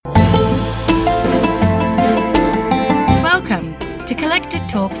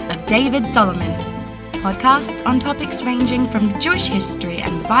David Solomon, podcasts on topics ranging from Jewish history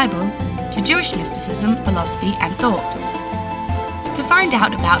and the Bible to Jewish mysticism, philosophy and thought. To find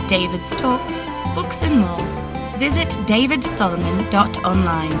out about David's talks, books and more, visit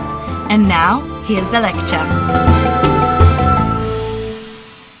davidsolomon.online. And now, here's the lecture.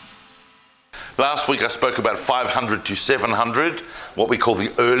 Last week I spoke about 500 to 700, what we call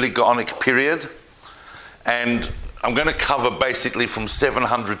the early Gaonic period. And I'm going to cover basically from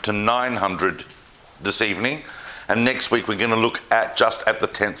 700 to 900 this evening. And next week we're going to look at just at the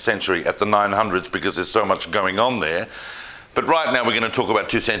 10th century, at the 900s, because there's so much going on there. But right now we're going to talk about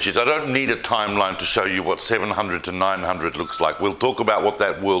 2 centuries. I don't need a timeline to show you what 700 to 900 looks like. We'll talk about what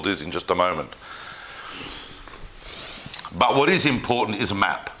that world is in just a moment. But what is important is a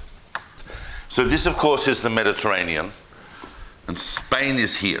map. So this, of course, is the Mediterranean, and Spain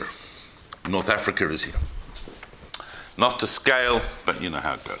is here. North Africa is here. Not to scale, but you know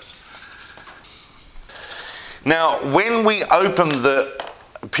how it goes. Now, when we open the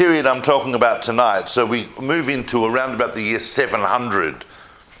period I'm talking about tonight, so we move into around about the year 700,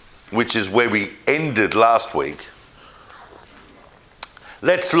 which is where we ended last week.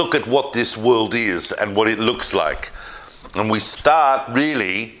 Let's look at what this world is and what it looks like. And we start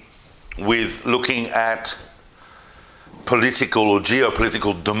really with looking at political or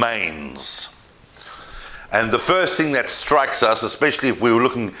geopolitical domains. And the first thing that strikes us, especially if we were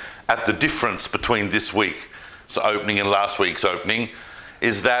looking at the difference between this week's opening and last week's opening,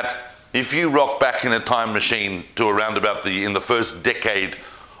 is that if you rock back in a time machine to around about in the first decade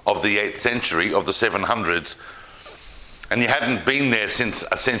of the 8th century, of the 700s, and you hadn't been there since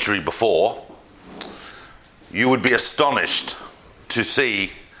a century before, you would be astonished to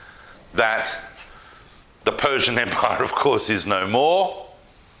see that the Persian Empire, of course, is no more.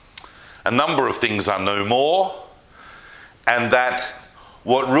 A number of things are no more. And that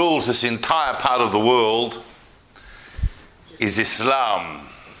what rules this entire part of the world is Islam.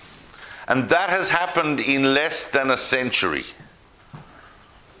 And that has happened in less than a century.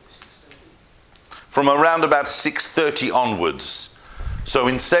 From around about 630 onwards. So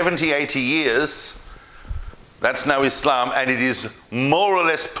in 70, 80 years, that's now Islam, and it is more or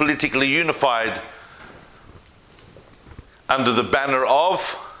less politically unified under the banner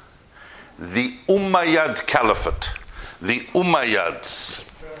of the Umayyad Caliphate. The Umayyads.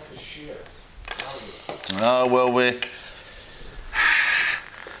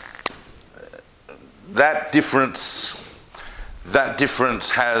 That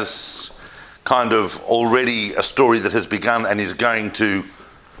difference has kind of already a story that has begun and is going to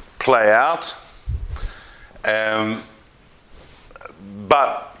play out.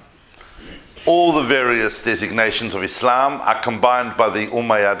 But all the various designations of Islam are combined by the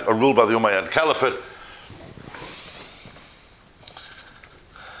Umayyad, are ruled by the Umayyad Caliphate.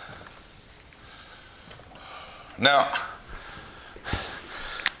 Now,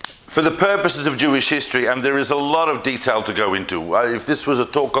 for the purposes of Jewish history, and there is a lot of detail to go into. If this was a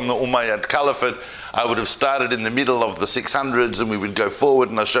talk on the Umayyad Caliphate, I would have started in the middle of the 600s and we would go forward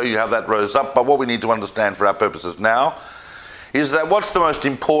and I'll show you how that rose up. But what we need to understand for our purposes now is that what's the most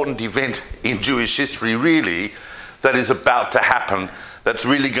important event in Jewish history really that is about to happen that's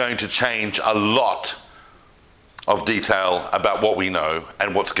really going to change a lot of detail about what we know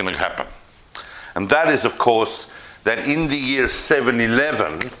and what's going to happen. And that is, of course, that in the year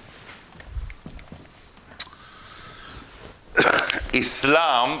 711,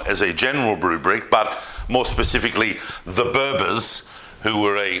 Islam as a general rubric, but more specifically the Berbers, who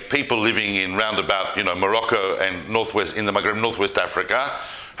were a people living in roundabout, Morocco and northwest in the Maghreb, northwest Africa,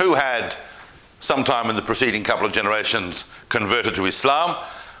 who had sometime in the preceding couple of generations converted to Islam,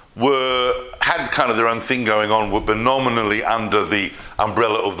 had kind of their own thing going on, were nominally under the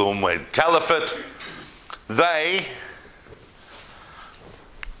umbrella of the Umayyad Caliphate. They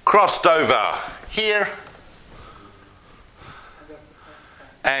crossed over here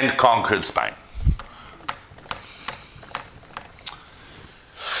and conquered Spain.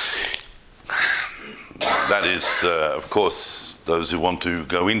 That is, of course, those who want to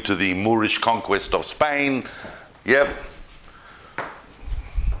go into the Moorish conquest of Spain. Yep.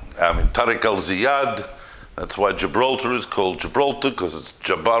 Tariq al-Ziyad. That's why Gibraltar is called Gibraltar, because it's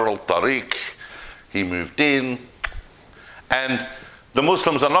Jabbar al-Tariq. He moved in. And the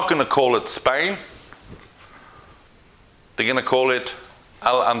Muslims are not going to call it Spain. They're going to call it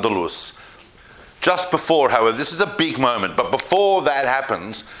Al-Andalus. Just before, however, this is a big moment, but before that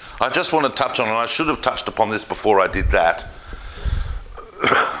happens, I just want to touch on, and I should have touched upon this before I did that.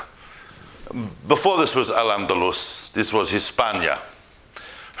 Before this was Al-Andalus, this was Hispania.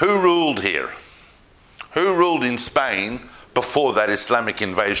 Who ruled here? Who ruled in Spain before that Islamic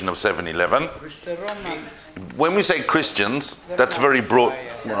invasion of 711. When we say Christians, that's very broad.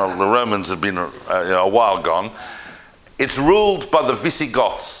 Well, the Romans have been a while gone. It's ruled by the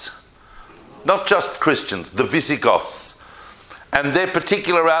Visigoths. Not just Christians, the Visigoths. And their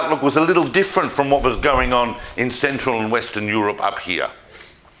particular outlook was a little different from what was going on in Central and Western Europe up here.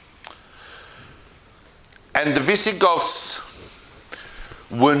 And the Visigoths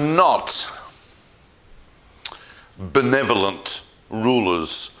were not benevolent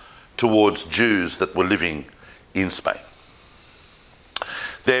rulers towards Jews that were living in Spain.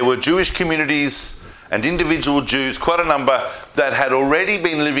 There were Jewish communities and individual Jews, quite a number, that had already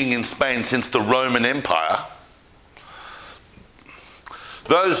been living in Spain since the Roman Empire.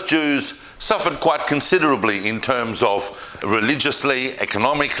 Those Jews suffered quite considerably in terms of religiously,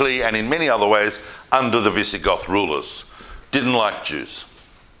 economically, and in many other ways under the Visigoth rulers. Didn't like Jews.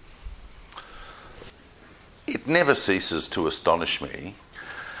 It never ceases to astonish me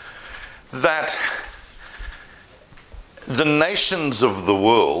that the nations of the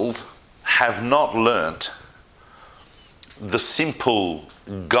world have not learnt the simple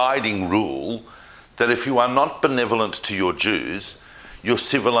guiding rule that if you are not benevolent to your Jews, your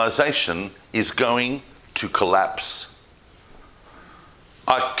civilization is going to collapse.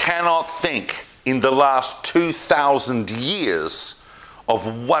 I cannot think in the last 2,000 years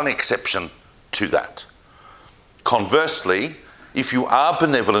of one exception to that. Conversely, if you are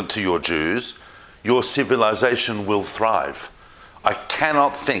benevolent to your Jews, your civilization will thrive. I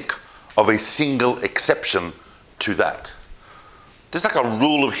cannot think of a single exception to that. There's like a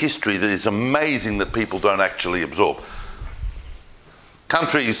rule of history that is amazing that people don't actually absorb.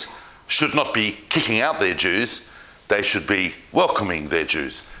 Countries should not be kicking out their Jews, they should be welcoming their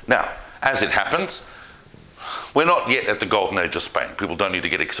Jews. Now, as it happens, we're not yet at the golden age of Spain. People don't need to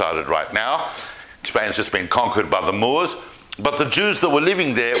get excited right now. Spain's just been conquered by the Moors, but the Jews that were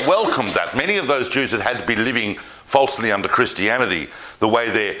living there welcomed that. Many of those Jews that had to be living falsely under Christianity, the way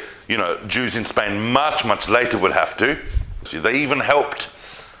their, Jews in Spain much, much later would have to. They even helped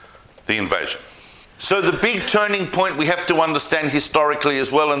the invasion. So the big turning point we have to understand historically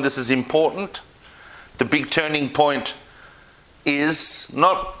as well, and this is important, the big turning point is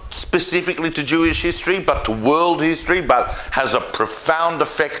not specifically to Jewish history, but to world history, but has a profound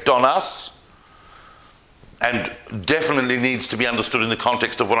effect on us, and definitely needs to be understood in the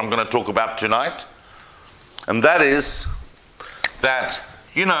context of what I'm going to talk about tonight. And that is that,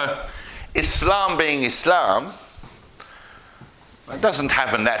 Islam being Islam, it doesn't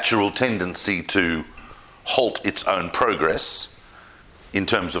have a natural tendency to halt its own progress in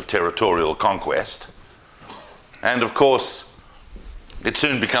terms of territorial conquest. And of course, it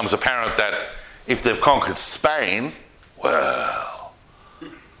soon becomes apparent that if they've conquered Spain, well,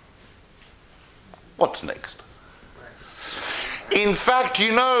 what's next? In fact,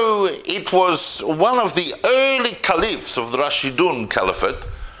 it was one of the early caliphs of the Rashidun Caliphate,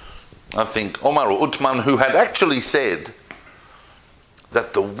 I think Omar or Uthman, who had actually said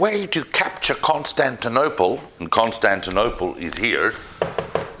that the way to capture Constantinople, and Constantinople is here,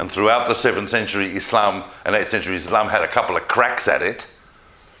 and throughout the 7th century Islam and 8th century Islam had a couple of cracks at it,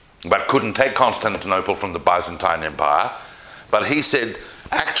 but couldn't take Constantinople from the Byzantine Empire. But he said,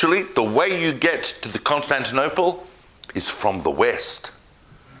 actually, the way you get to the Constantinople is from the west.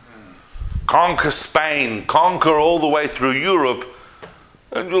 Conquer Spain, conquer all the way through Europe,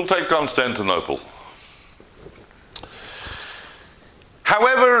 and you'll take Constantinople.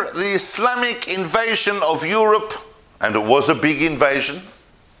 However, the Islamic invasion of Europe, and it was a big invasion,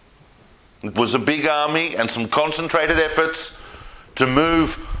 it was a big army and some concentrated efforts to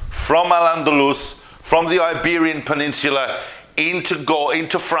move from Al-Andalus, from the Iberian Peninsula,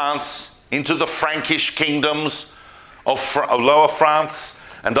 into France, into the Frankish kingdoms of Lower France,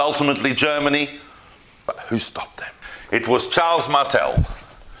 and ultimately Germany. But who stopped them? It was Charles Martel,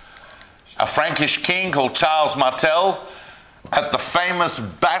 a Frankish king called Charles Martel, at the famous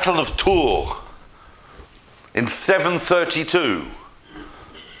Battle of Tours in 732,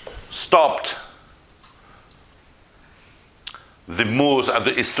 stopped the Moors of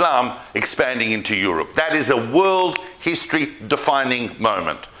the Islam expanding into Europe. That is a world history defining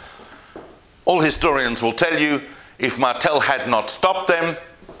moment. All historians will tell you, if Martel had not stopped them,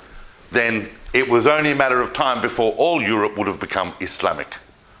 then it was only a matter of time before all Europe would have become Islamic.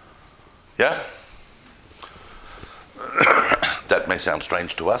 Yeah? That may sound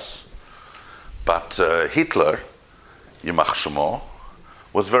strange to us, but Hitler, Yamach Shemo,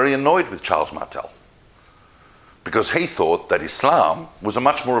 was very annoyed with Charles Martel because he thought that Islam was a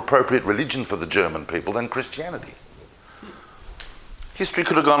much more appropriate religion for the German people than Christianity. History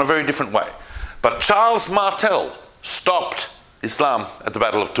could have gone a very different way. But Charles Martel stopped Islam at the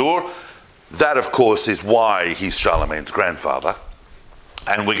Battle of Tours. That, of course, is why he's Charlemagne's grandfather.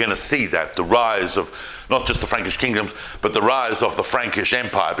 And we're going to see that, the rise of not just the Frankish kingdoms, but the rise of the Frankish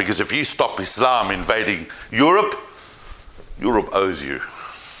Empire. Because if you stop Islam invading Europe, Europe owes you.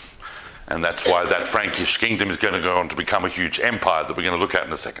 And that's why that Frankish kingdom is going to go on to become a huge empire that we're going to look at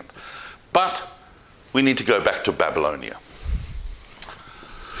in a second. But we need to go back to Babylonia.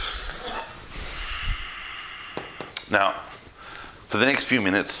 Now, for the next few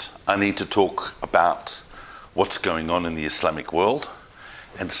minutes, I need to talk about what's going on in the Islamic world.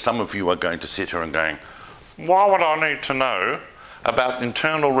 And some of you are going to sit here and going, why would I need to know about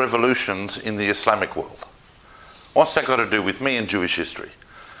internal revolutions in the Islamic world? What's that got to do with me and Jewish history?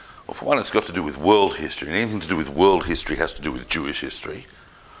 Well, for one, it's got to do with world history. And anything to do with world history has to do with Jewish history.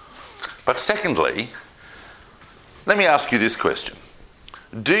 But secondly, let me ask you this question.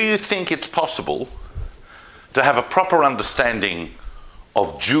 Do you think it's possible to have a proper understanding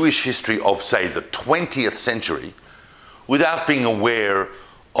of Jewish history of, say, the 20th century without being aware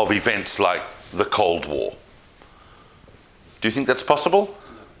of events like the Cold War? Do you think that's possible?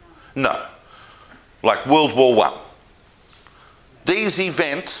 No. Like World War I. These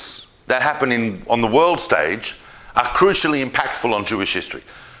events that happen on the world stage are crucially impactful on Jewish history.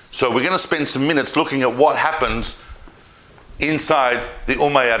 So we're going to spend some minutes looking at what happens inside the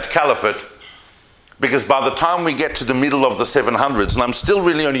Umayyad Caliphate, because by the time we get to the middle of the 700s, and I'm still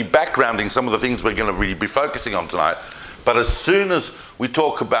really only backgrounding some of the things we're going to really be focusing on tonight, but as soon as we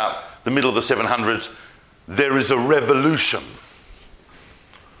talk about the middle of the 700s, there is a revolution.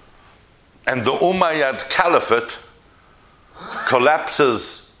 And the Umayyad Caliphate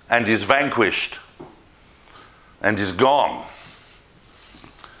collapses and is vanquished and is gone,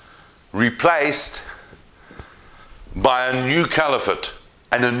 replaced by a new caliphate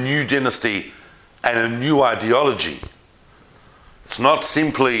and a new dynasty and a new ideology. It's not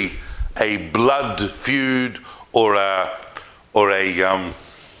simply a blood feud or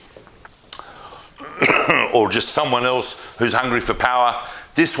just someone else who's hungry for power.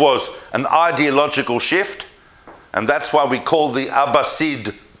 This was an ideological shift, and that's why we call the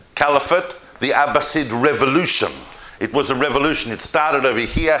Abbasid Caliphate the Abbasid Revolution. It was a revolution. It started over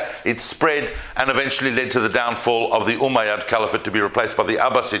here, it spread, and eventually led to the downfall of the Umayyad Caliphate to be replaced by the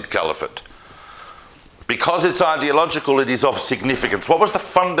Abbasid Caliphate. Because it's ideological, it is of significance. What was the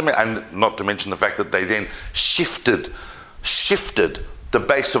fundamental, and not to mention the fact that they then shifted the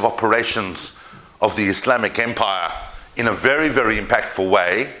base of operations of the Islamic Empire in a very, very impactful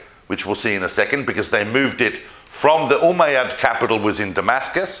way, which we'll see in a second, because they moved it from the Umayyad capital was in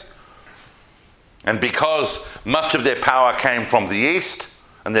Damascus, and because much of their power came from the east,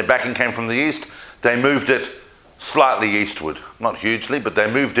 and their backing came from the east, they moved it slightly eastward. Not hugely, but they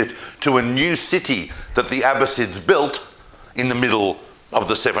moved it to a new city that the Abbasids built in the middle of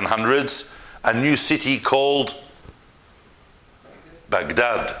the 700s, a new city called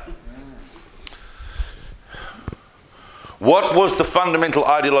Baghdad. What was the fundamental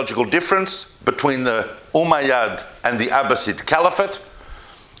ideological difference between the Umayyad and the Abbasid Caliphate?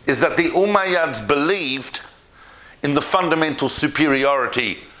 Is that the Umayyads believed in the fundamental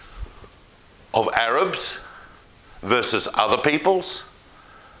superiority of Arabs versus other peoples,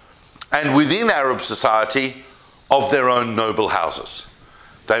 and within Arab society, of their own noble houses.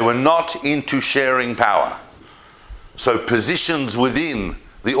 They were not into sharing power. So positions within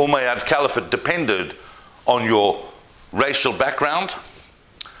the Umayyad Caliphate depended on your racial background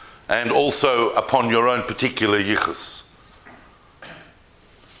and also upon your own particular yichus.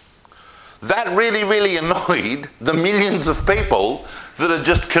 That really, really annoyed the millions of people that had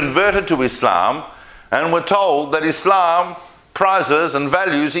just converted to Islam and were told that Islam prizes and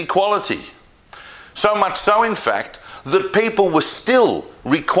values equality. So much so, in fact, that people were still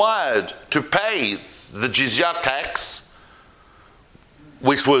required to pay the jizya tax,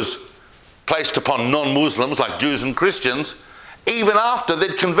 which was placed upon non-Muslims like Jews and Christians, even after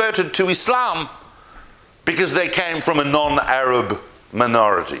they'd converted to Islam, because they came from a non-Arab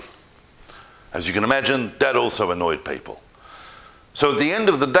minority. As you can imagine, that also annoyed people. So at the end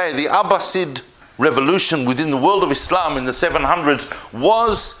of the day, the Abbasid revolution within the world of Islam in the 700s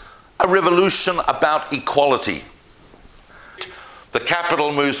was a revolution about equality. The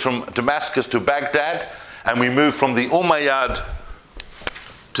capital moves from Damascus to Baghdad, and we move from the Umayyad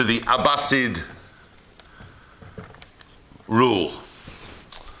to the Abbasid rule.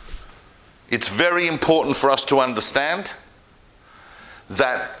 It's very important for us to understand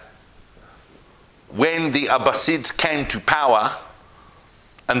that when the Abbasids came to power,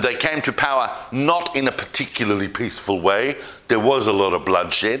 and they came to power not in a particularly peaceful way, there was a lot of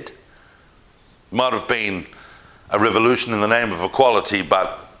bloodshed. Might have been a revolution in the name of equality,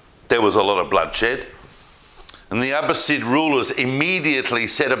 but there was a lot of bloodshed. And the Abbasid rulers immediately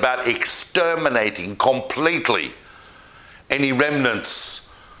set about exterminating completely any remnants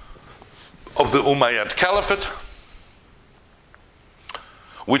of the Umayyad Caliphate,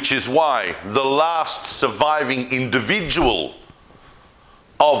 which is why the last surviving individual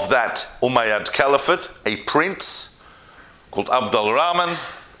of that Umayyad Caliphate, a prince called Abd al-Rahman,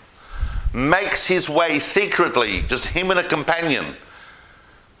 makes his way secretly, just him and a companion,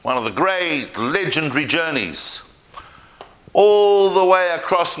 one of the great legendary journeys, all the way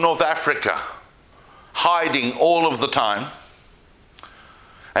across North Africa, hiding all of the time,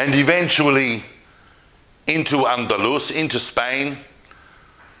 and eventually into Andalus, into Spain,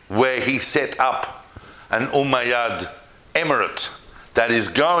 where he set up an Umayyad emirate that is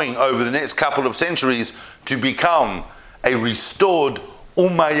going over the next couple of centuries to become a restored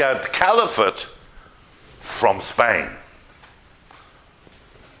Umayyad Caliphate from Spain.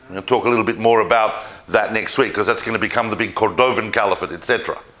 I'm going to talk a little bit more about that next week, because that's going to become the big Cordovan Caliphate,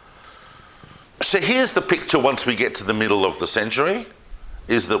 etc. So here's the picture once we get to the middle of the century,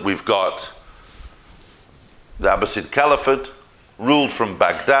 is that we've got the Abbasid Caliphate ruled from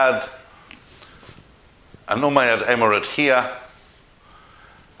Baghdad, an Umayyad emirate here,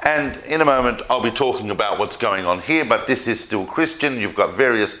 and in a moment I'll be talking about what's going on here, but this is still Christian. You've got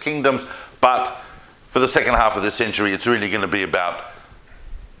various kingdoms, but for the second half of the century it's really going to be about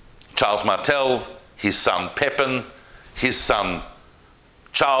Charles Martel, his son Pepin, his son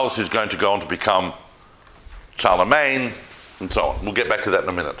Charles, who's going to go on to become Charlemagne, and so on. We'll get back to that in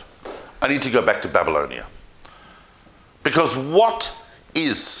a minute. I need to go back to Babylonia. Because what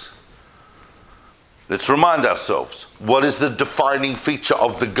is, let's remind ourselves, what is the defining feature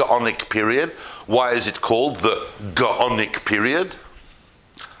of the Gaonic period? Why is it called the Gaonic period?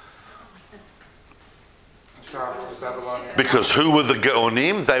 Because who were the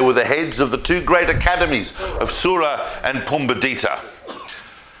Gaonim? They were the heads of the two great academies of Sura and Pumbedita,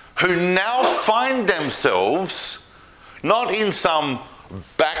 who now find themselves not in some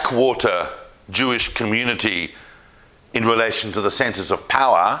backwater Jewish community in relation to the centers of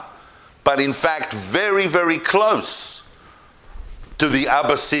power, but in fact very, very close to the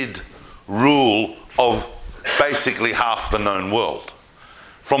Abbasid rule of basically half the known world.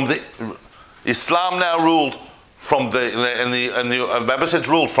 From the Islam now ruled from the Abbasids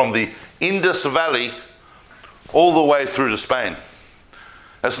ruled from the Indus Valley all the way through to Spain.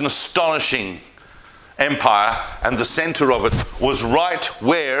 That's an astonishing empire, and the center of it was right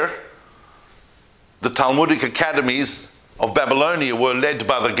where the Talmudic academies of Babylonia were led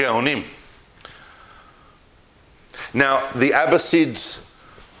by the Gaonim. Now, the Abbasids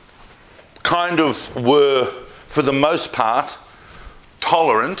kind of were, for the most part,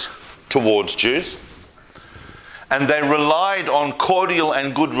 tolerant towards Jews, and they relied on cordial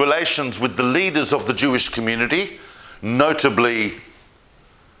and good relations with the leaders of the Jewish community, notably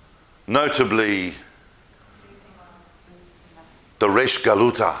the Resh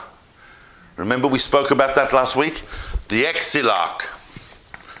Galuta. Remember we spoke about that last week? The Exilarch.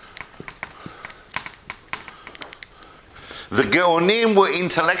 The Gaonim were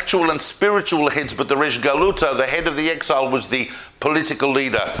intellectual and spiritual heads, but the Resh Galuta, the head of the exile, was the political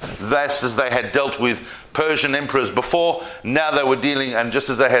leader. That's as they had dealt with Persian emperors before. Now they were dealing, and just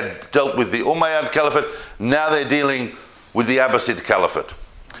as they had dealt with the Umayyad Caliphate, now they're dealing with the Abbasid Caliphate.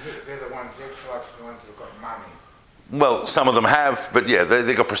 They're the ones, the exiles, the ones who've got money. Well, some of them have, but yeah,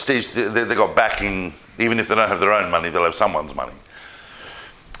 they got prestige, they got backing. Even if they don't have their own money, they'll have someone's money.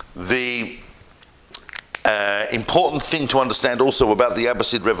 The important thing to understand also about the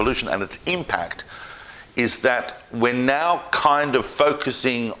Abbasid revolution and its impact is that we're now kind of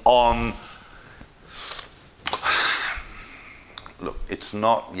focusing on, look, it's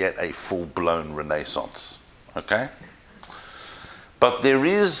not yet a full-blown renaissance, okay? But there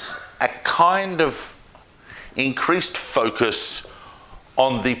is a kind of increased focus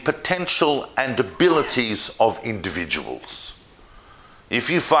on the potential and abilities of individuals. If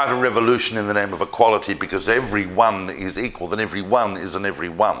you fight a revolution in the name of equality because everyone is equal, then everyone is an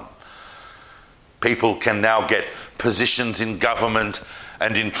everyone. People can now get positions in government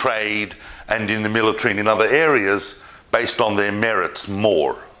and in trade and in the military and in other areas based on their merits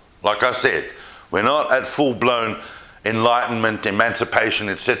more. Like I said, we're not at full-blown enlightenment, emancipation,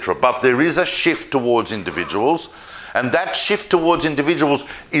 etc. But there is a shift towards individuals, and that shift towards individuals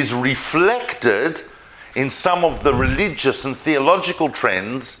is reflected in some of the religious and theological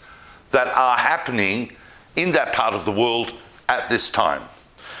trends that are happening in that part of the world at this time.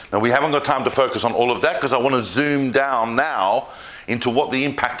 Now, we haven't got time to focus on all of that because I want to zoom down now into what the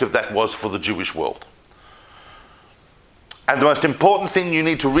impact of that was for the Jewish world. And the most important thing you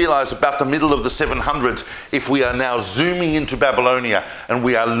need to realize about the middle of the 700s, if we are now zooming into Babylonia and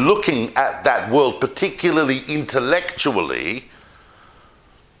we are looking at that world, particularly intellectually,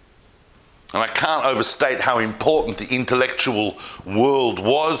 and I can't overstate how important the intellectual world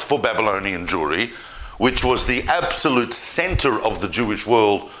was for Babylonian Jewry, which was the absolute center of the Jewish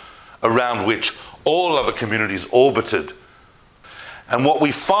world around which all other communities orbited. And what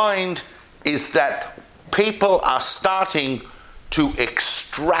we find is that people are starting to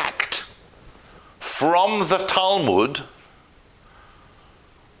extract from the Talmud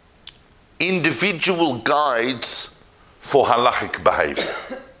individual guides for halachic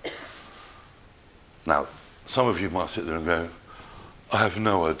behavior. Now, some of you might sit there and go, I have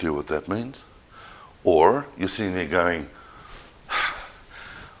no idea what that means. Or you're sitting there going,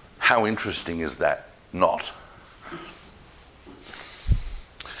 how interesting is that? Not.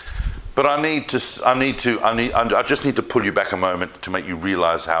 But I just need to pull you back a moment to make you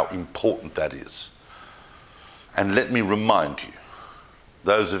realize how important that is. And let me remind you,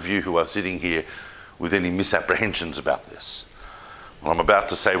 those of you who are sitting here with any misapprehensions about this, what I'm about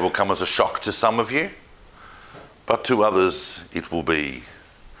to say will come as a shock to some of you, but to others it will be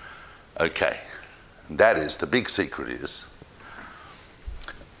okay. And that is, the big secret is,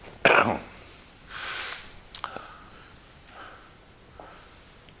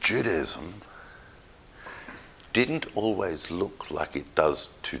 Judaism didn't always look like it does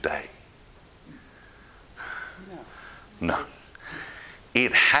today. No.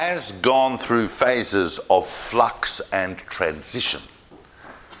 It has gone through phases of flux and transition.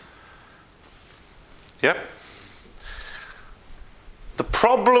 Yep. The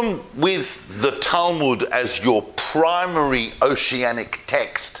problem with the Talmud as your primary oceanic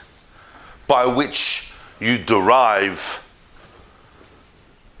text by which you derive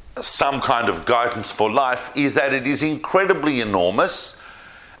some kind of guidance for life is that it is incredibly enormous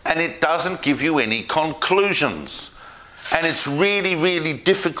and it doesn't give you any conclusions. And it's really, really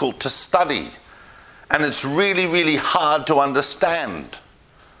difficult to study. And it's really, really hard to understand.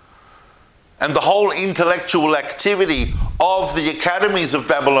 And the whole intellectual activity of the academies of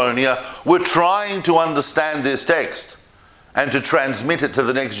Babylonia were trying to understand this text and to transmit it to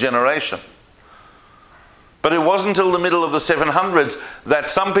the next generation. But it wasn't until the middle of the 700s that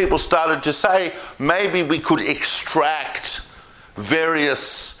some people started to say, maybe we could extract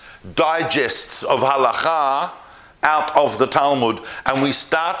various digests of halakha out of the Talmud, and we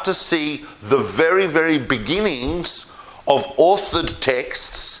start to see the very, very beginnings of authored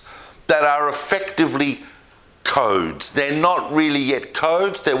texts that are effectively codes. They're not really yet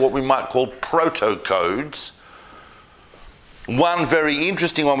codes, they're what we might call proto-codes. One very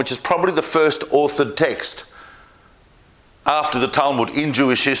interesting one, which is probably the first authored text after the Talmud in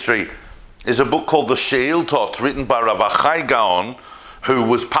Jewish history, is a book called the She'iltot, written by Rav Achai Gaon, who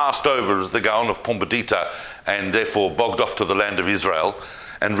was passed over as the Gaon of Pumbedita and therefore bogged off to the land of Israel,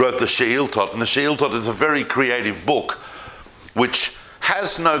 and wrote the She'iltot. And the She'iltot is a very creative book which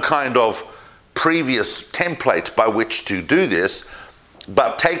has no kind of previous template by which to do this,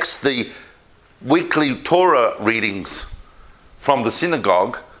 but takes the weekly Torah readings from the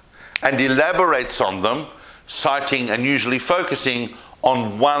synagogue and elaborates on them, citing and usually focusing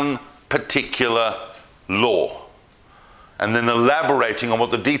on one particular law, and then elaborating on what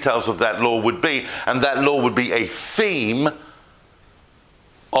the details of that law would be, and that law would be a theme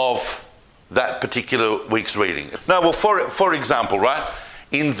of that particular week's reading. Now, well, for example, right,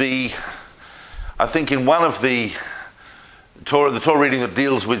 I think in one of the Torah reading that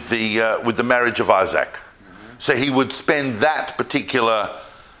deals with the marriage of Isaac, so he would spend that particular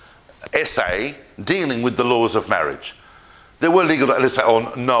essay dealing with the laws of marriage. There were legal, let's say,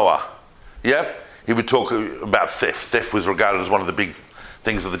 on Noah, yeah? He would talk about theft. Theft was regarded as one of the big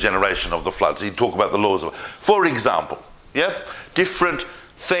things of the generation of the floods. He'd talk about the laws of, for example, yeah? Different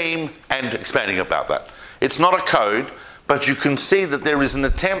theme and expanding about that. It's not a code, but you can see that there is an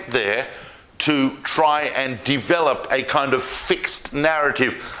attempt there to try and develop a kind of fixed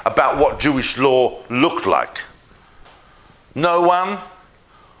narrative about what Jewish law looked like. No one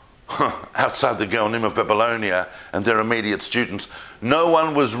outside the Gaonim of Babylonia and their immediate students, no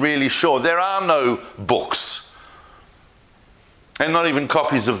one was really sure. There are no books, and not even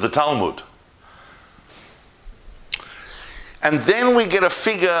copies of the Talmud. And then we get a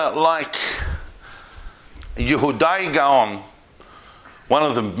figure like Yehudai Gaon, one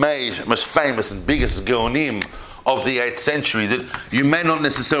of the most famous and biggest Gaonim of the 8th century, that you may not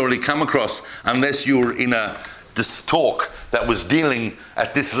necessarily come across unless you're in this talk that was dealing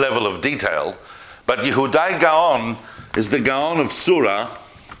at this level of detail. But Yehudai Gaon is the Gaon of Surah,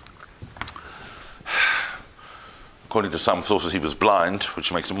 According to some sources, he was blind,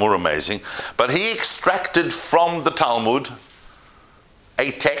 which makes it more amazing. But he extracted from the Talmud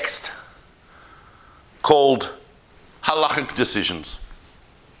a text called Halachic Decisions.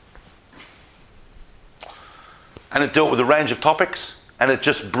 And it dealt with a range of topics, and it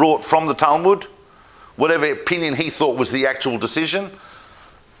just brought from the Talmud whatever opinion he thought was the actual decision,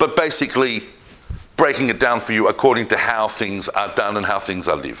 but basically breaking it down for you according to how things are done and how things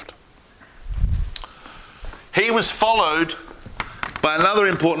are lived. He was followed by another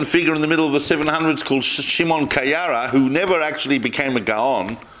important figure in the middle of the 700s called Shimon Kayara, who never actually became a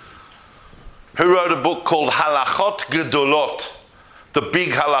Gaon, who wrote a book called Halachot Gedolot, the big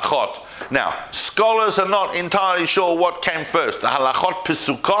halachot. Now, scholars are not entirely sure what came first, the Halachot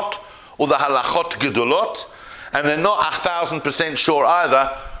Pesukot or the Halachot Gedolot, and they're not 1,000% sure either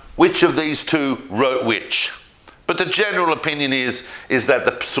which of these two wrote which. But the general opinion is that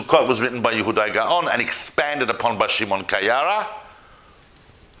the Pesukot was written by Yehudai Gaon and expanded upon by Shimon Kayara,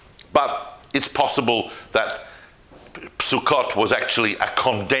 but it's possible that Pesukot was actually a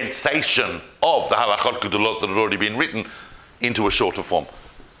condensation of the Halachot Gedolot that had already been written into a shorter form.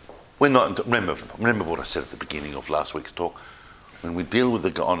 We're not, remember what I said at the beginning of last week's talk. When we deal with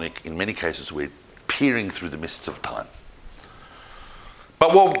the Gaonic, in many cases we're peering through the mists of time.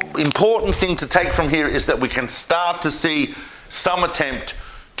 But what important thing to take from here is that we can start to see some attempt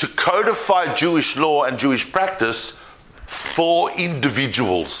to codify Jewish law and Jewish practice for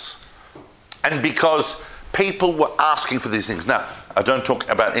individuals. And because people were asking for these things. Now, I don't talk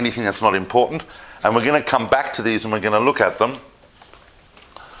about anything that's not important, and we're going to come back to these and we're going to look at them.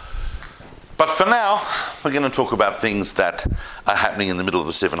 But for now, we're going to talk about things that are happening in the middle of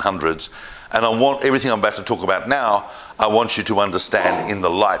the 700s. And I want everything I'm about to talk about now, I want you to understand in the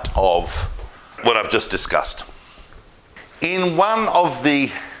light of what I've just discussed. In one of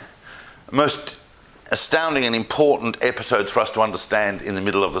the most astounding and important episodes for us to understand in the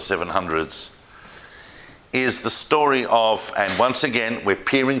middle of the 700s is the story of, and once again, we're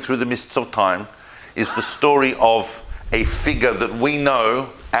peering through the mists of time, is the story of a figure that we know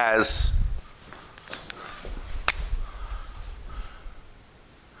as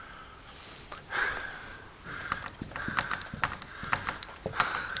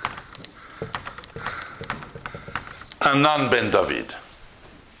Anan ben David.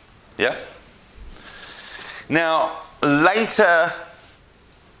 Yeah? Now, later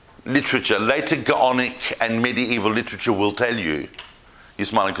literature, later Gaonic and medieval literature will tell you, you're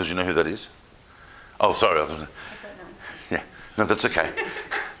smiling because you know who that is? Oh, sorry. I don't know. Yeah, no, that's okay.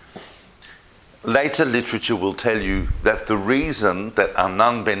 Later literature will tell you that the reason that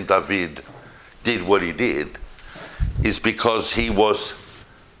Anan ben David did what he did is because he was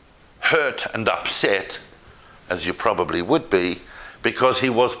hurt and upset, as you probably would be, because he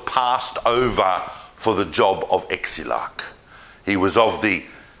was passed over for the job of Exilarch. He was of the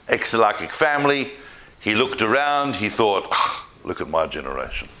Exilarchic family. He looked around, he thought, look at my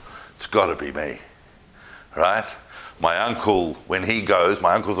generation. It's got to be me, right? My uncle, when he goes,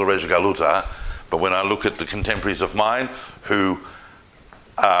 my uncle's the Resh Galuta, but when I look at the contemporaries of mine who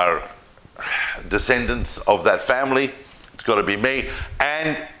are descendants of that family, it's got to be me.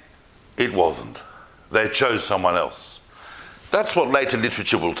 And it wasn't. They chose someone else. That's what later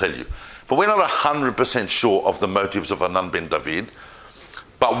literature will tell you. But we're not 100% sure of the motives of Anan ben David.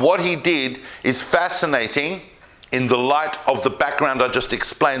 But what he did is fascinating in the light of the background I just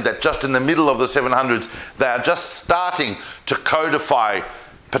explained, that just in the middle of the 700s, they are just starting to codify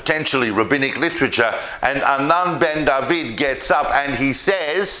potentially rabbinic literature, and Anan ben David gets up and he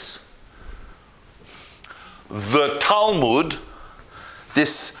says, the Talmud,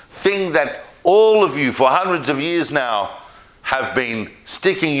 this thing that all of you for hundreds of years now have been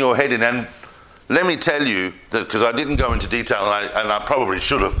sticking your head in, and let me tell you that, because I didn't go into detail and I probably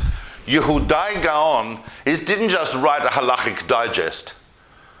should have, Yehudai Gaon didn't just write a halachic digest.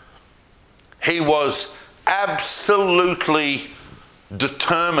 He was absolutely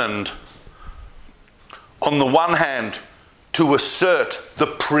determined, on the one hand, to assert the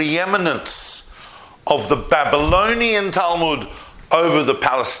preeminence of the Babylonian Talmud over the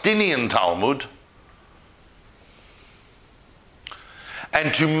Palestinian Talmud,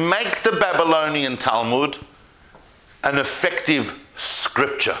 and to make the Babylonian Talmud an effective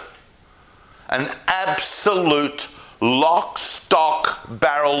scripture, an absolute lock, stock,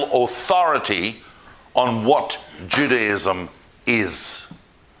 barrel authority on what Judaism is.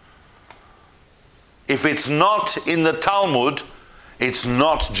 If it's not in the Talmud, it's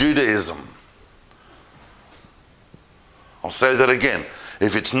not Judaism. I'll say that again.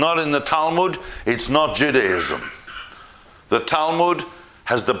 If it's not in the Talmud, it's not Judaism. The Talmud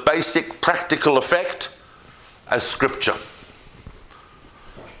has the basic practical effect as scripture.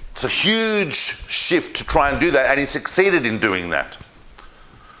 It's a huge shift to try and do that, and he succeeded in doing that.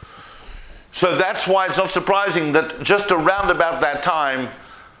 So that's why it's not surprising that just around about that time,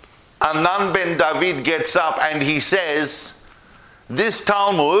 Anan ben David gets up and he says, this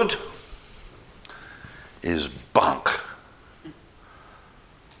Talmud is bunk.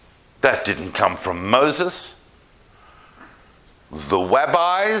 That didn't come from Moses. The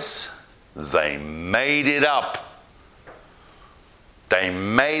rabbis, they made it up. They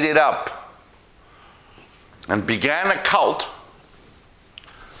made it up and began a cult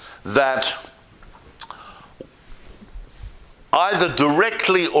that either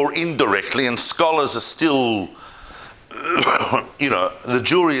directly or indirectly, and scholars are still, the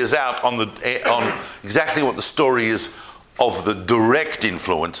jury is out on exactly what the story is of the direct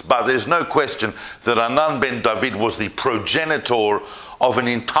influence, but there's no question that Anan ben David was the progenitor of an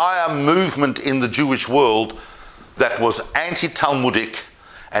entire movement in the Jewish world that was anti-Talmudic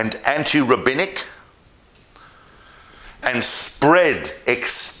and anti-rabbinic and spread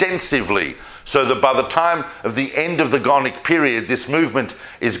extensively, so that by the time of the end of the Gaonic period, this movement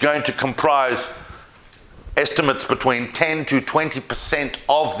is going to comprise estimates between 10 to 20%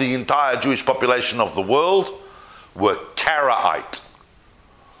 of the entire Jewish population of the world were Karaite.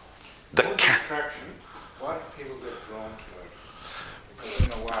 Why did people get drawn to it? Because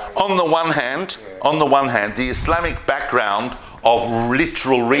in a way, on the one hand, the Islamic background of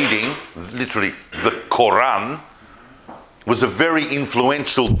literal reading, literally the Quran, was a very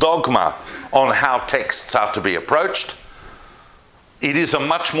influential dogma on how texts are to be approached. It is a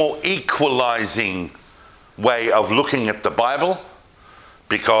much more equalizing way of looking at the Bible,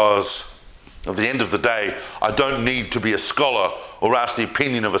 because at the end of the day, I don't need to be a scholar or ask the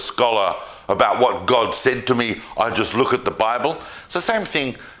opinion of a scholar about what God said to me. I just look at the Bible. It's the same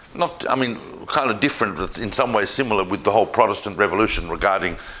thing, kind of different, but in some ways similar with the whole Protestant revolution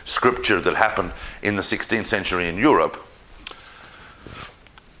regarding scripture that happened in the 16th century in Europe.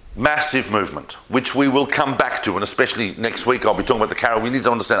 Massive movement, which we will come back to, and especially next week I'll be talking about the Carol. We need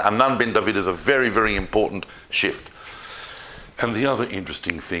to understand Anan ben David is a very, very important shift. And the other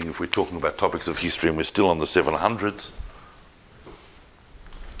interesting thing, if we're talking about topics of history and we're still on the 700s,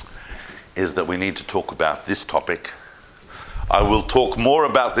 is that we need to talk about this topic. I will talk more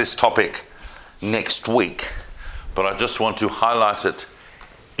about this topic next week, but I just want to highlight it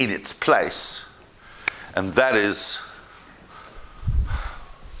in its place, and that is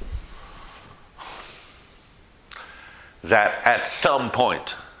that at some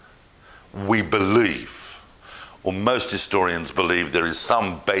point we believe, or most historians believe, there is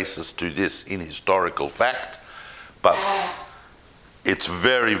some basis to this in historical fact, but it's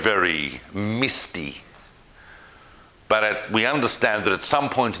very, very misty. But we understand that at some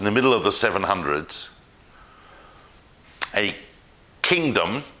point in the middle of the 700s, a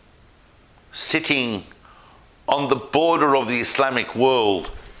kingdom sitting on the border of the Islamic world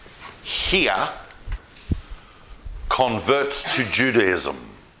here converts to Judaism.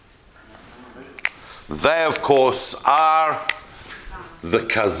 They, of course, are the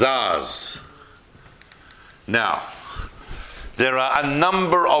Khazars. Now, there are a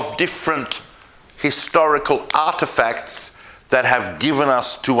number of different historical artifacts that have given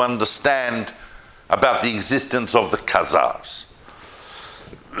us to understand about the existence of the Khazars.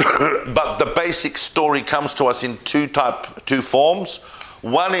 But the basic story comes to us in two forms.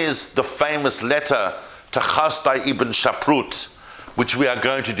 One is the famous letter to Chasdai ibn Shaprut, which we are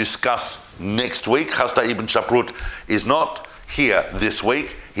going to discuss next week. Chasdai ibn Shaprut is not here this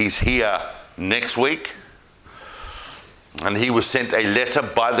week, he's here next week. And he was sent a letter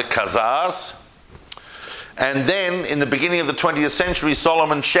by the Khazars. And then, in the beginning of the 20th century,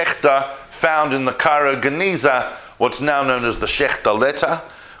 Solomon Schechter found in the Cairo Geniza what's now known as the Schechter letter,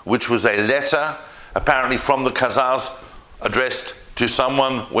 which was a letter apparently from the Khazars addressed to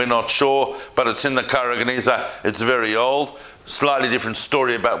someone, we're not sure, but it's in the Cairo Geniza. It's very old, slightly different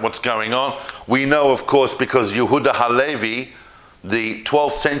story about what's going on. We know, of course, because Yehuda Halevi, the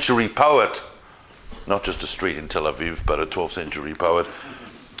 12th century poet, not just a street in Tel Aviv, but a 12th century poet,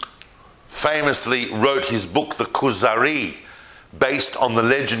 famously wrote his book, The Kuzari, based on the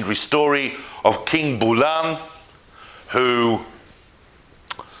legendary story of King Bulan, who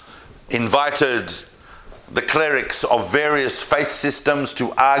invited the clerics of various faith systems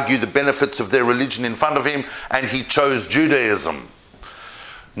to argue the benefits of their religion in front of him, and he chose Judaism.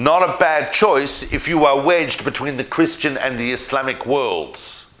 Not a bad choice if you are wedged between the Christian and the Islamic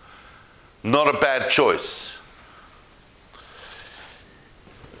worlds. Not a bad choice.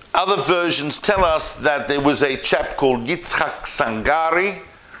 Other versions tell us that there was a chap called Yitzhak Sangari,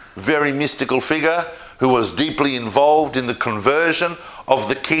 very mystical figure, who was deeply involved in the conversion of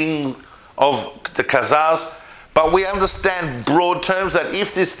the king of the Khazars. But we understand broad terms that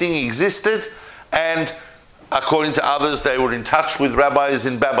if this thing existed, and according to others they were in touch with rabbis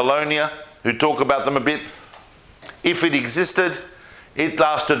in Babylonia who talk about them a bit, if it existed, it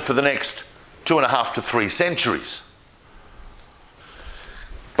lasted for the next 2.5 to 3 centuries.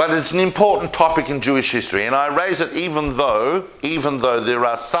 But it's an important topic in Jewish history, and I raise it even though there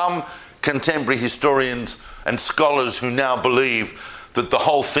are some contemporary historians and scholars who now believe that the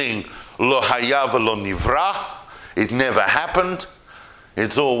whole thing, lo haya v'lo nivra, it never happened.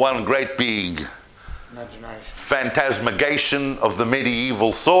 It's all one great big phantasmagation of the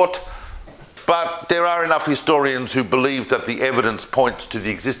medieval sort. But there are enough historians who believe that the evidence points to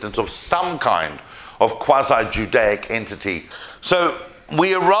the existence of some kind of quasi-Judaic entity. So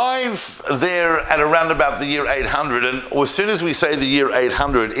we arrive there at around about the year 800, and as soon as we say the year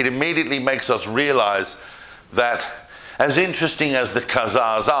 800, it immediately makes us realize that as interesting as the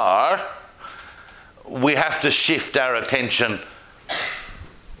Khazars are, we have to shift our attention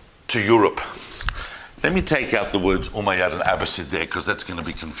to Europe. Let me take out the words Umayyad and Abbasid there, because that's going to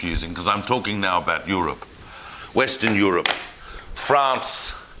be confusing, because I'm talking now about Europe, Western Europe,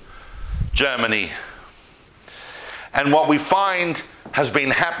 France, Germany. And what we find has been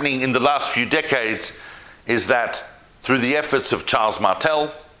happening in the last few decades is that through the efforts of Charles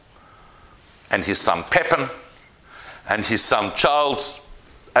Martel and his son Pepin and his son Charles,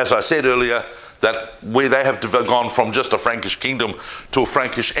 as I said earlier, that where they have gone from just a Frankish kingdom to a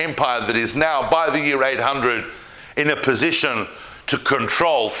Frankish empire that is now, by the year 800, in a position to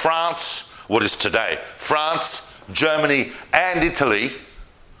control France, what is today France, Germany and Italy.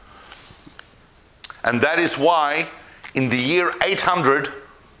 And that is why in the year 800,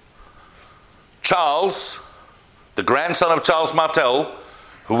 Charles, the grandson of Charles Martel,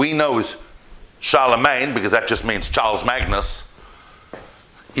 who we know as Charlemagne, because that just means Charles Magnus,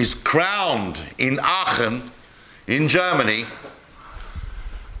 is crowned in Aachen, in Germany,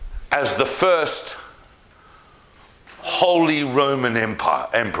 as the first Holy Roman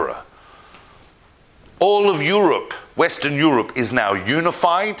Emperor. All of Europe, Western Europe, is now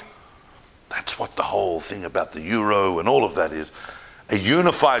unified. That's what the whole thing about the euro and all of that is. A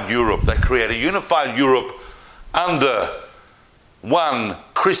unified Europe. They create a unified Europe under one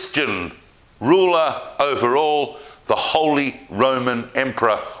Christian ruler over all, the Holy Roman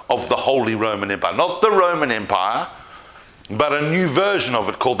Emperor of the Holy Roman Empire. Not the Roman Empire, but a new version of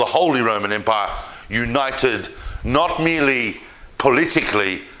it called the Holy Roman Empire, united not merely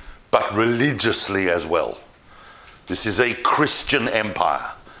politically, but religiously as well. This is a Christian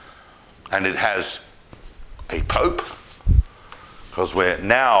empire. And it has a pope, because we're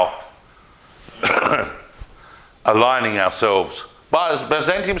now aligning ourselves. But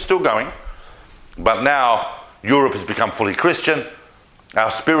Byzantium's still going, but now Europe has become fully Christian.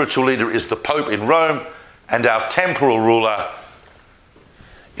 Our spiritual leader is the Pope in Rome, and our temporal ruler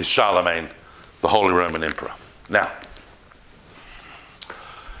is Charlemagne, the Holy Roman Emperor. Now,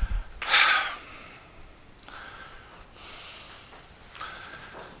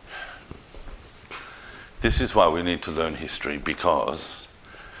 this is why we need to learn history, because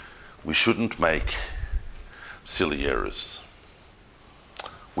we shouldn't make silly errors.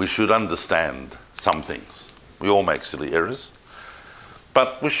 We should understand some things. We all make silly errors.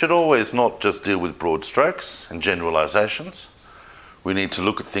 But we should always not just deal with broad strokes and generalizations. We need to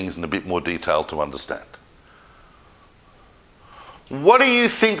look at things in a bit more detail to understand. What do you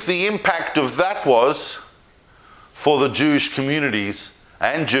think the impact of that was for the Jewish communities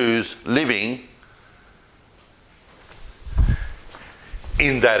and Jews living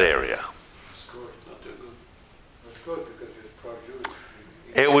in that area? It's good. Not too good. It's good because it's pro-Jewish.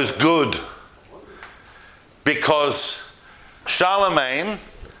 It was good because Charlemagne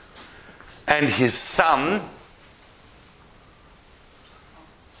and his son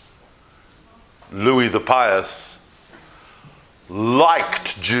Louis the Pious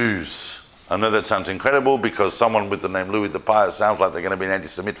liked Jews. I know that sounds incredible because someone with the name Louis the Pious sounds like they're going to be an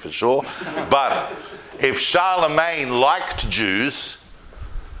anti-Semite for sure. But if Charlemagne liked Jews,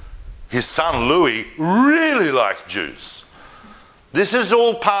 his son Louis really liked Jews. This is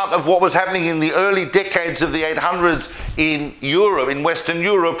all part of what was happening in the early decades of the 800s in Europe, in Western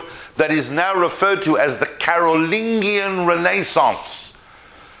Europe, that is now referred to as the Carolingian Renaissance.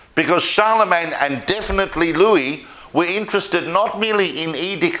 Because Charlemagne and definitely Louis were interested not merely in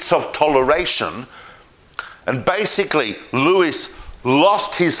edicts of toleration, and basically Louis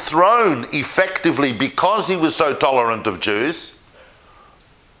lost his throne effectively because he was so tolerant of Jews,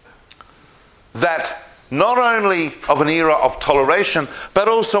 that not only of an era of toleration, but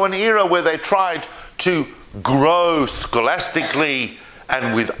also an era where they tried to grow scholastically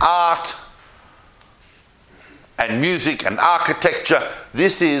and with art and music and architecture.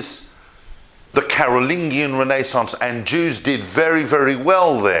 This is the Carolingian Renaissance, and Jews did very, very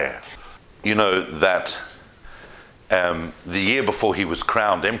well there. You know that the year before he was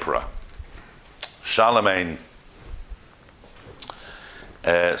crowned emperor, Charlemagne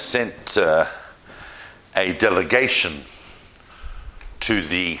sent a delegation to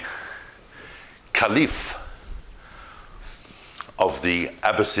the Caliph of the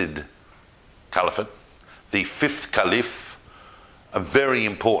Abbasid Caliphate, the fifth Caliph, a very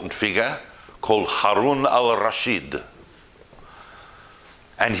important figure called Harun al-Rashid.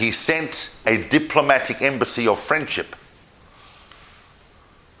 And he sent a diplomatic embassy of friendship.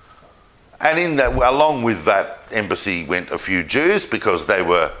 And in that, along with that embassy went a few Jews, because they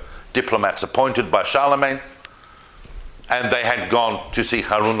were diplomats appointed by Charlemagne, and they had gone to see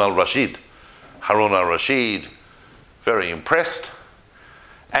Harun al-Rashid. Harun al-Rashid, very impressed,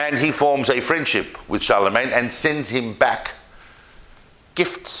 and he forms a friendship with Charlemagne and sends him back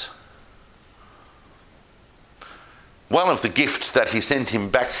gifts. One of the gifts that he sent him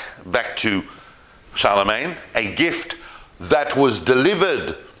back to Charlemagne, a gift that was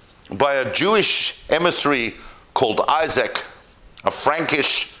delivered by a Jewish emissary called Isaac, a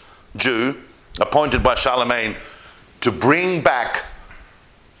Frankish Jew appointed by Charlemagne to bring back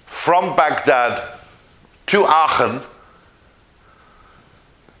from Baghdad to Aachen.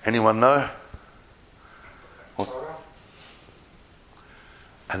 Anyone know? What?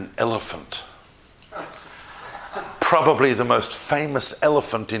 An elephant. Probably the most famous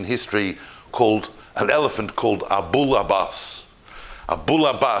elephant in history, an elephant called Abul Abbas. Abul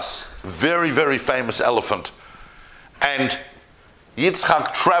Abbas, very, very famous elephant. And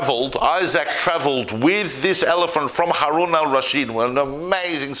Isaac travelled with this elephant from Harun al-Rashid. Well, an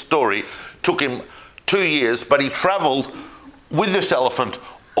amazing story. Took him 2 years, but he travelled with this elephant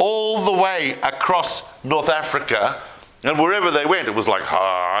all the way across North Africa. And wherever they went, it was like,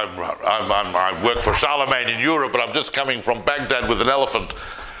 I work for Charlemagne in Europe, but I'm just coming from Baghdad with an elephant.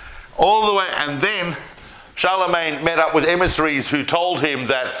 All the way, and then Charlemagne met up with emissaries who told him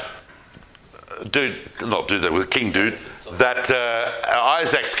that, King Dude, that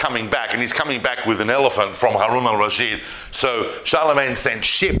Isaac's coming back, and he's coming back with an elephant from Harun al-Rashid. So Charlemagne sent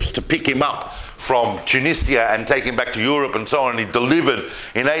ships to pick him up from Tunisia and take him back to Europe and so on. And he delivered,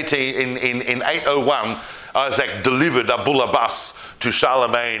 in 801, Isaac delivered Abul Abbas to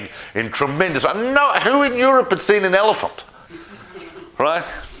Charlemagne in tremendous... who in Europe had seen an elephant? Right?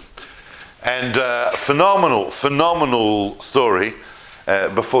 And phenomenal story.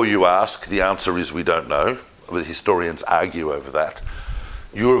 Before you ask, the answer is we don't know. The historians argue over that.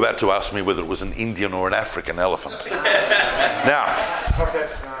 You were about to ask me whether it was an Indian or an African elephant. Now,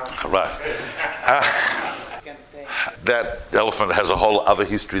 right. That elephant has a whole other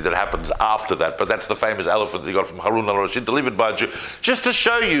history that happens after that, but that's the famous elephant that he got from Harun al-Rashid, delivered by a Jew. Just to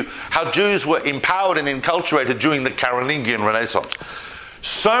show you how Jews were empowered and enculturated during the Carolingian Renaissance.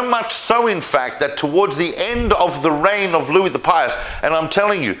 So much so, in fact, that towards the end of the reign of Louis the Pious, and I'm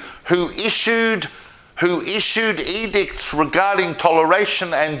telling you, who issued edicts regarding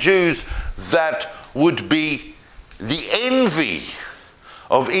toleration and Jews that would be the envy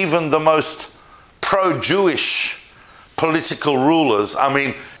of even the most pro-Jewish political rulers. I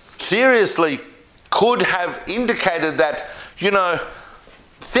mean, seriously, could have indicated that,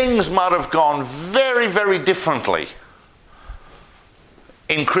 things might have gone very, very differently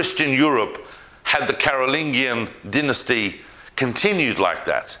in Christian Europe had the Carolingian dynasty continued like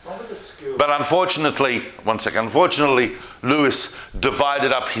that. But unfortunately, Louis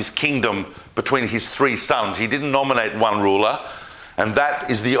divided up his kingdom between his 3 sons. He didn't nominate one ruler, and that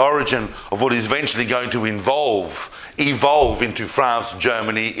is the origin of what is eventually going to evolve into France,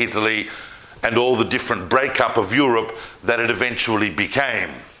 Germany, Italy, and all the different breakup of Europe that it eventually became.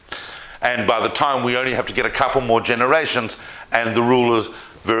 And by the time we only have to get a couple more generations, and the rulers,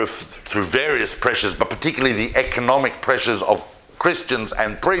 through various pressures, but particularly the economic pressures of Christians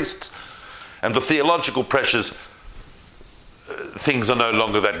and priests, and the theological pressures, things are no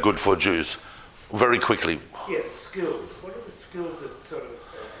longer that good for Jews. Very quickly. Yeah, skills. What are the skills that sort of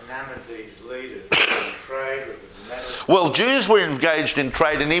enamored these leaders? Was it trade? Was it medicine? Well, Jews were engaged in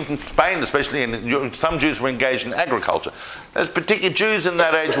trade, and even Spain, especially, and some Jews were engaged in agriculture. There's particular Jews in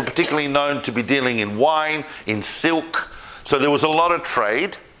that age were particularly known to be dealing in wine, in silk. So there was a lot of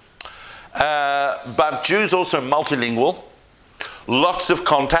trade. But Jews also multilingual. Lots of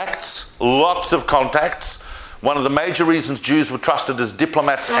contacts. One of the major reasons Jews were trusted as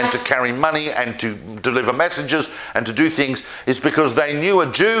diplomats and to carry money and to deliver messages and to do things is because they knew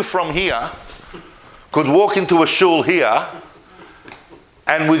a Jew from here could walk into a shul here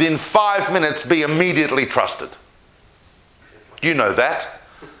and within 5 minutes be immediately trusted. You know that.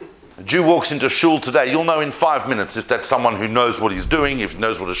 A Jew walks into shul today, you'll know in 5 minutes if that's someone who knows what he's doing, if he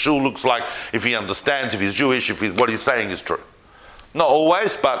knows what a shul looks like, if he understands, if he's Jewish, what he's saying is true. Not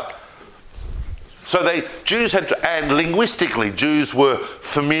always, but... So Jews had to, and linguistically, Jews were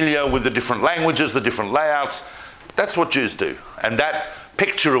familiar with the different languages, the different layouts. That's what Jews do. And that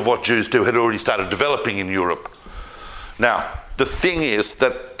picture of what Jews do had already started developing in Europe. Now, the thing is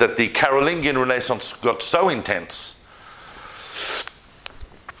that the Carolingian Renaissance got so intense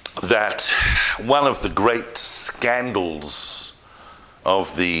that one of the great scandals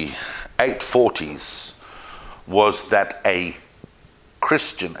of the 840s was that a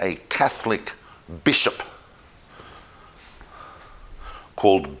Christian, a Catholic bishop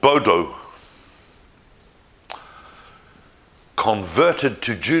called Bodo converted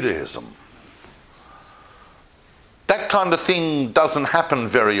to Judaism. That kind of thing doesn't happen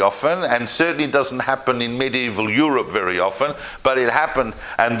very often, and certainly doesn't happen in medieval Europe very often, but it happened,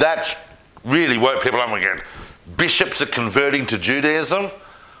 and that really woke people up again. Bishops are converting to Judaism?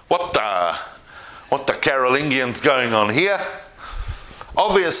 What the Carolingians going on here?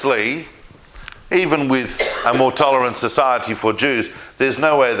 Obviously, even with a more tolerant society for Jews, there's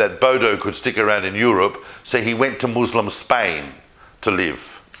no way that Bodo could stick around in Europe, so he went to Muslim Spain to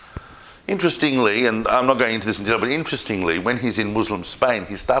live. Interestingly, and I'm not going into this in detail, but interestingly, when he's in Muslim Spain,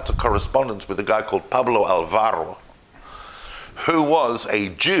 he starts a correspondence with a guy called Pablo Alvaro, who was a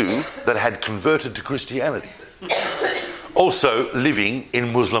Jew that had converted to Christianity, also living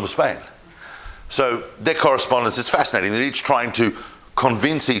in Muslim Spain. So their correspondence is fascinating. They're each trying to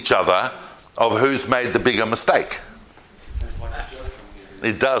convince each other of who's made the bigger mistake.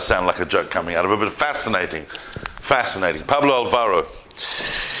 It does sound like a joke coming out of it, but fascinating. Fascinating. Pablo Alvaro.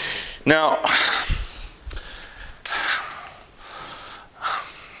 Now, I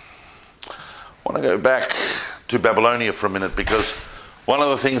want to go back to Babylonia for a minute, because one of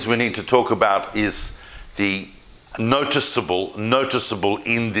the things we need to talk about is the noticeable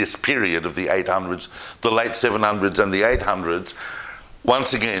in this period of the 800s, the late 700s and the 800s,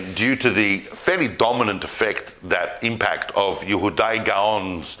 once again, due to the fairly dominant effect, that impact of Yehudai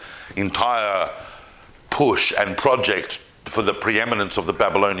Gaon's entire push and project for the preeminence of the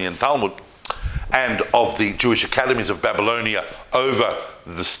Babylonian Talmud and of the Jewish academies of Babylonia over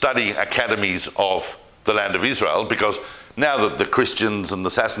the studying academies of the land of Israel, because now that the Christians and the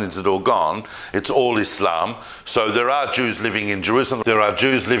Sassanids had all gone, it's all Islam. So there are Jews living in Jerusalem, there are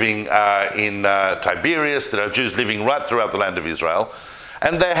Jews living in Tiberias, there are Jews living right throughout the land of Israel,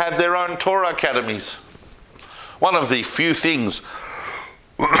 and they have their own Torah academies. One of the few things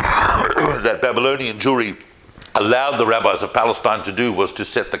that Babylonian Jewry allowed the rabbis of Palestine to do was to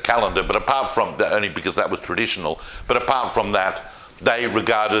set the calendar, but apart from that, only because that was traditional, but apart from that, they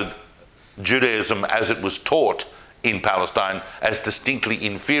regarded Judaism as it was taught in Palestine as distinctly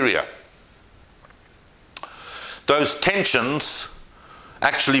inferior. Those tensions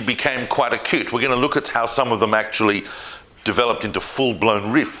actually became quite acute. We're going to look at how some of them actually developed into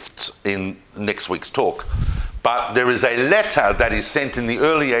full-blown rifts in next week's talk. But there is a letter that is sent in the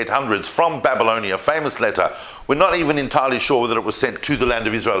early 800s from Babylonia, a famous letter. We're not even entirely sure whether it was sent to the land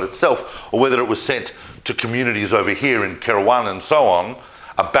of Israel itself or whether it was sent to communities over here in Kairouan and so on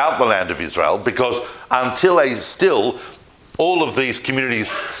about the land of Israel, because all of these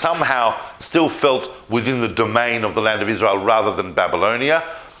communities somehow still felt within the domain of the land of Israel rather than Babylonia.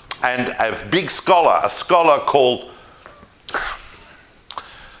 And a scholar called...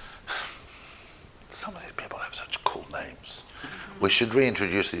 Some of these people have such cool names. We should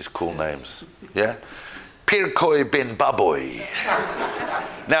reintroduce these cool names. Yeah? Pirkoi ben Baboy.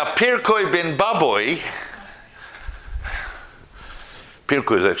 Now, Pirkoi ben Baboy...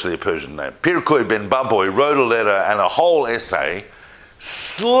 Pirkoi is actually a Persian name. Pirkoi ben Baboy wrote a letter and a whole essay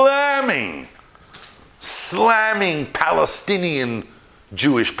slamming Palestinian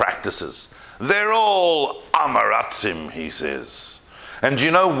Jewish practices. They're all Amaratzim, he says. And do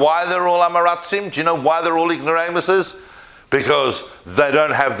you know why they're all Amaratzim? Do you know why they're all ignoramuses? Because they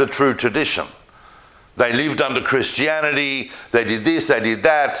don't have the true tradition. They lived under Christianity, they did this, they did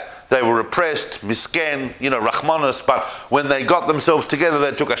that, they were oppressed, misken, Rachmanis, but when they got themselves together,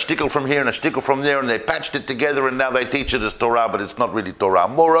 they took a shtickle from here and a shtickle from there, and they patched it together, and now they teach it as Torah, but it's not really Torah.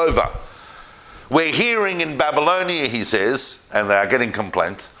 Moreover, we're hearing in Babylonia, he says, and they are getting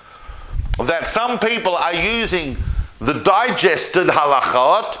complaints, that some people are using the digested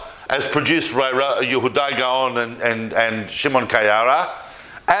halachot, as produced by Yehudai Gaon and Shimon Kayara,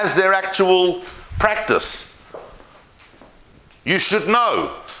 as their actual practice. You should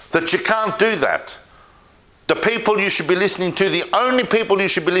know that you can't do that. The people you should be listening to, the only people you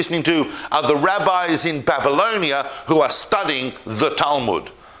should be listening to, are the rabbis in Babylonia who are studying the Talmud.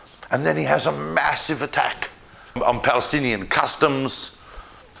 And then he has a massive attack on Palestinian customs.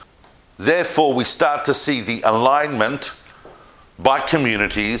 Therefore, we start to see the alignment by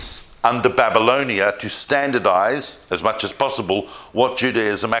communities under Babylonia to standardize, as much as possible, what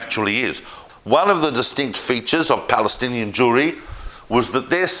Judaism actually is. One of the distinct features of Palestinian Jewry was that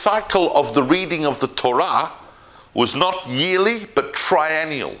their cycle of the reading of the Torah was not yearly, but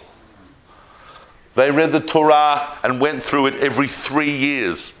triennial. They read the Torah and went through it every 3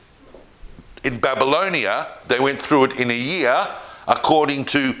 years. In Babylonia, they went through it in a year, according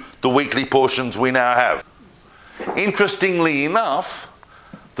to the weekly portions we now have. Interestingly enough,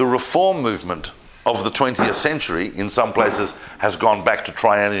 the reform movement of the 20th century, in some places, has gone back to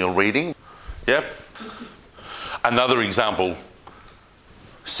triennial reading. Yep. Another example,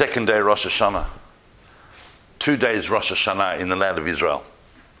 second day Rosh Hashanah. 2 days Rosh Hashanah in the land of Israel.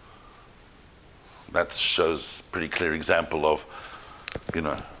 That shows a pretty clear example of,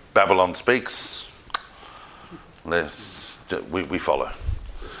 Babylon speaks, we follow.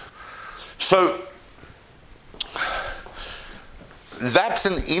 So, that's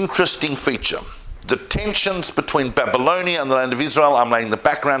an interesting feature. The tensions between Babylonia and the land of Israel, I'm laying the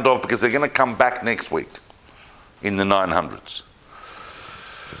background of because they're going to come back next week in the 900s.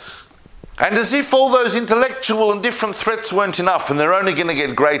 And as if all those intellectual and different threats weren't enough, and they're only going to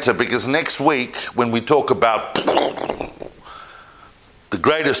get greater, because next week, when we talk about the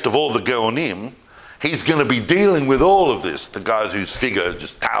greatest of all the Geonim, he's going to be dealing with all of this, the guys whose figure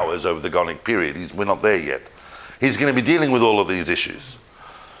just towers over the Gonic period. We're not there yet. He's going to be dealing with all of these issues.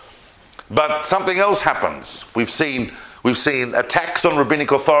 But something else happens. We've seen attacks on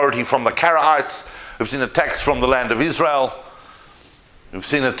rabbinic authority from the Karaites. We've seen attacks from the land of Israel. We've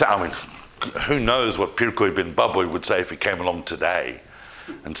seen who knows what Pirkei ben Babui would say if he came along today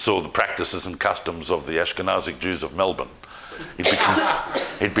and saw the practices and customs of the Ashkenazic Jews of Melbourne.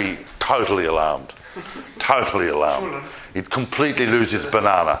 He'd be totally alarmed. Totally alarmed. He'd completely lose his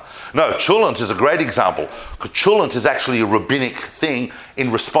banana. No, Cholent is a great example, because Cholent is actually a rabbinic thing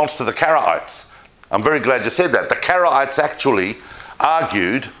in response to the Karaites. I'm very glad you said that. The Karaites actually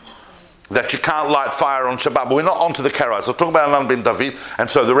argued that you can't light fire on Shabbat, but we're not onto the Karaites. I'll talk about Anan ben David, and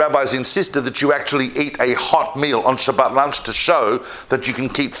so the rabbis insisted that you actually eat a hot meal on Shabbat lunch to show that you can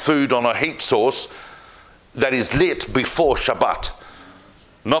keep food on a heat source that is lit before Shabbat.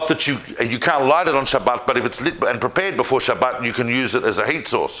 Not that you can't light it on Shabbat, but if it's lit and prepared before Shabbat, you can use it as a heat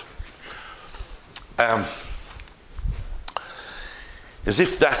source. As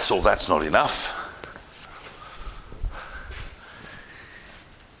if that's not enough.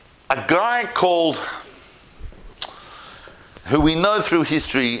 A guy who we know through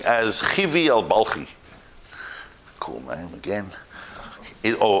history as Chivi al-Balchi, cool name again,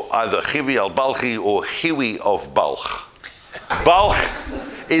 or either Chivi al-Balchi or Hiwi of Balch. Balch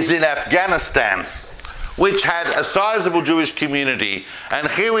is in Afghanistan, which had a sizable Jewish community, and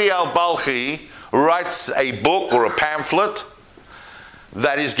Chiwi al-Balchi writes a book or a pamphlet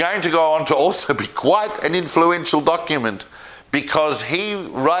that is going to go on to also be quite an influential document, because he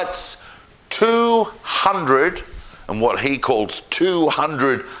writes 200, and what he calls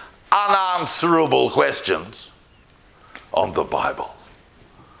 200 unanswerable questions on the Bible.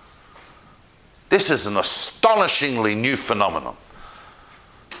 This is an astonishingly new phenomenon.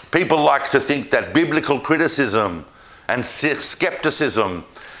 People like to think that biblical criticism and skepticism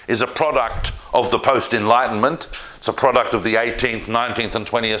is a product of the post-Enlightenment. It's a product of the 18th, 19th and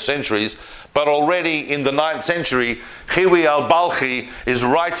 20th centuries. But already in the 9th century, Chiwi al-Balchi is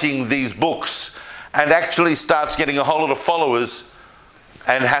writing these books and actually starts getting a whole lot of followers,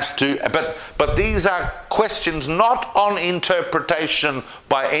 and has to, but these are questions not on interpretation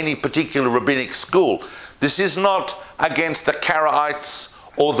by any particular rabbinic school. This is not against the Karaites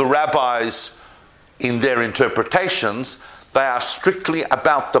or the rabbis in their interpretations. They are strictly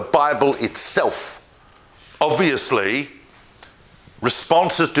about the Bible itself. Obviously,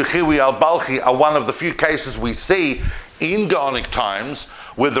 responses to Chiwi al-Balchi are one of the few cases we see in Gaonic times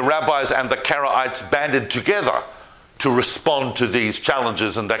where the rabbis and the Karaites banded together to respond to these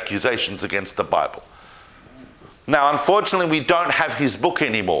challenges and accusations against the Bible. Now, unfortunately, we don't have his book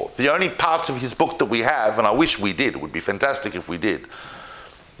anymore. The only parts of his book that we have, and I wish we did, it would be fantastic if we did,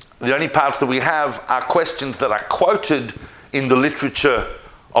 the only parts that we have are questions that are quoted in the literature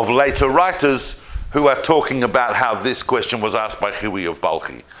of later writers who are talking about how this question was asked by Chiwi of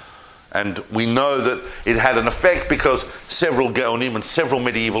Balchi. And we know that it had an effect because several Geonim and several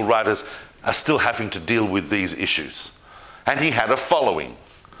medieval writers are still having to deal with these issues. And he had a following.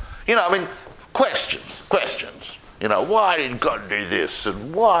 Questions. You know, why did God do this?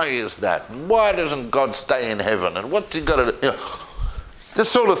 And why is that? And why doesn't God stay in heaven? And what's he got to do? You know, the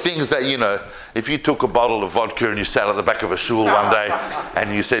sort of things that, you know, if you took a bottle of vodka and you sat at the back of a shul one day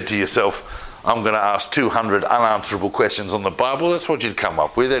and you said to yourself, I'm going to ask 200 unanswerable questions on the Bible, that's what you'd come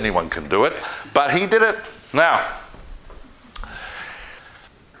up with. Anyone can do it. But he did it. Now,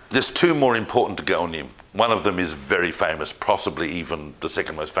 there's two more important Gaonim. One of them is very famous, possibly even the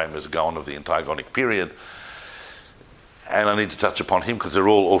second most famous Gaon of the entire Gaonic period. And I need to touch upon him because they're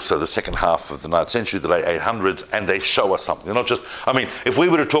all also the second half of the 9th century, the late 800s, and they show us something. They're not just, I mean, if we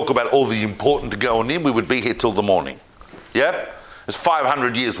were to talk about all the important Gaonim, we would be here till the morning. Yeah? There's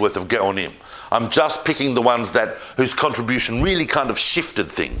 500 years worth of Gaonim. I'm just picking the ones whose contribution really kind of shifted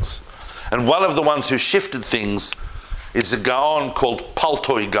things. And one of the ones who shifted things is a Gaon called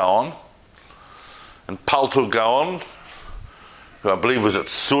Paltoi Gaon. And Paltoi Gaon, who I believe was at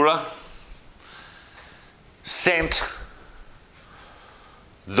Sura, sent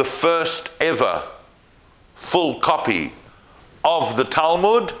the first ever full copy of the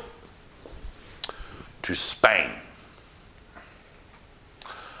Talmud to Spain.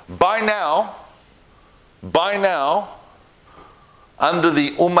 By now, under the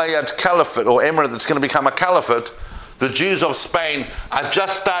Umayyad Caliphate, or emirate that's going to become a caliphate, the Jews of Spain are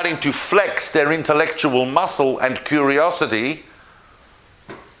just starting to flex their intellectual muscle and curiosity.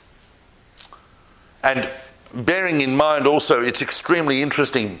 And bearing in mind also, it's extremely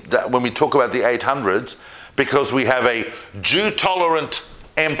interesting that when we talk about the 800s, because we have a Jew-tolerant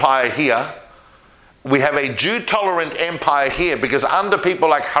empire here, we have a Jew-tolerant empire here because under people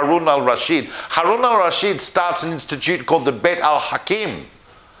like Harun al-Rashid starts an institute called the Bet al-Hakim,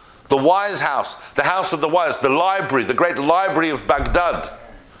 the wise house, the house of the wise, the library, the great library of Baghdad.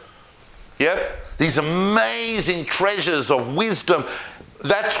 Yep, these amazing treasures of wisdom.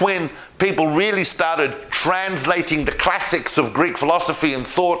 That's when people really started translating the classics of Greek philosophy and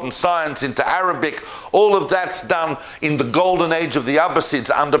thought and science into Arabic. All of that's done in the golden age of the Abbasids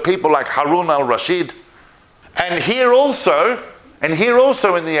under people like Harun al-Rashid. And here also in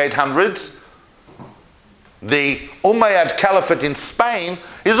the 800s, the Umayyad Caliphate in Spain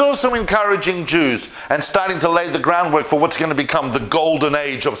is also encouraging Jews and starting to lay the groundwork for what's going to become the golden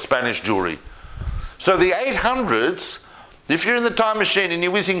age of Spanish Jewry. So the 800s, if you're in the time machine and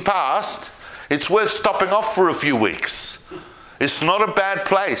you're whizzing past, it's worth stopping off for a few weeks. It's not a bad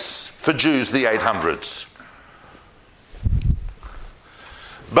place for Jews, the 800s.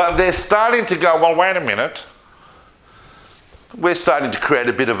 But they're starting to go, well, wait a minute. We're starting to create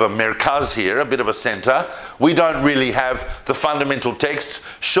a bit of a merkaz here, a bit of a center. We don't really have the fundamental texts.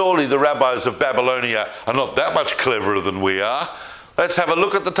 Surely the rabbis of Babylonia are not that much cleverer than we are. Let's have a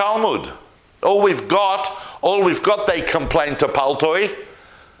look at the Talmud. All we've got, they complain to Paltoi,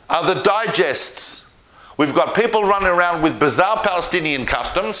 are the digests. We've got people running around with bizarre Palestinian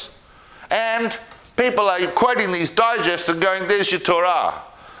customs, and people are quoting these digests and going, there's your Torah.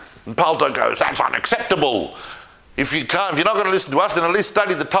 And Paltoi goes, that's unacceptable. If you're not going to listen to us, then at least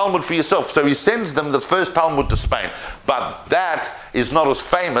study the Talmud for yourself. So he sends them the first Talmud to Spain. But that is not as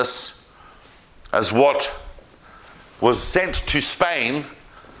famous as what was sent to Spain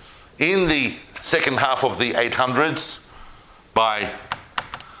in the second half of the 800s by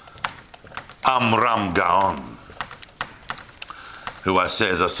Amram Gaon, who as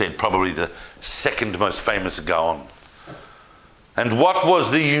I said, probably the second most famous Gaon. And what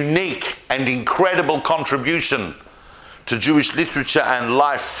was the unique and incredible contribution to Jewish literature and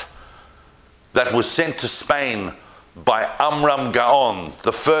life that was sent to Spain by Amram Gaon,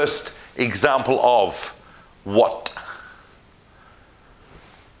 the first example of what?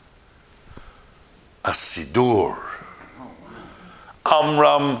 A Siddur.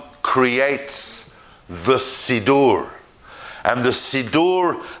 Amram creates the Siddur. And the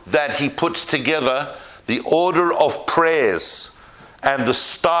Siddur that he puts together, the order of prayers and the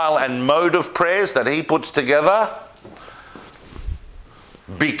style and mode of prayers that he puts together,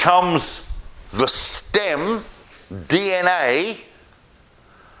 becomes the stem, DNA,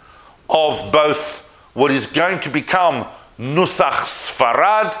 of both what is going to become Nusach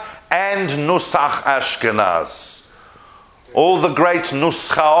Sfarad and Nusach Ashkenaz. All the great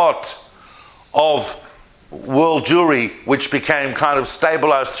Nuschaot of world Jewry, which became kind of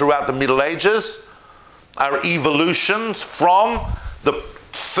stabilized throughout the Middle Ages, are evolutions from the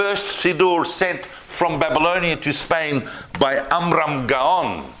first Siddur sent from Babylonia to Spain by Amram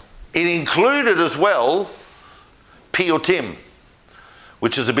Gaon. It included as well Piyutim,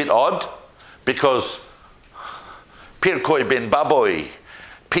 which is a bit odd because Pirkei ben Baboy,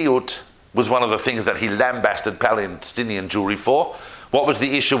 Piyut, was one of the things that he lambasted Palestinian Jewry for. What was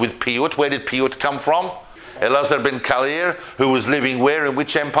the issue with Piyut? Where did Piyut come from? Elazar ben Kalir, who was living where, in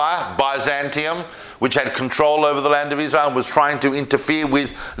which empire? Byzantium, which had control over the land of Israel and was trying to interfere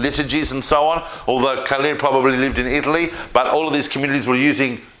with liturgies and so on, although Kalir probably lived in Italy, but all of these communities were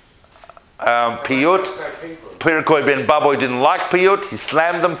using Piyut. Pirikoi ben Baboy didn't like Piyut, he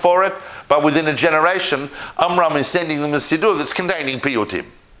slammed them for it, but within a generation, Amram is sending them a Siddur that's containing Piyutim,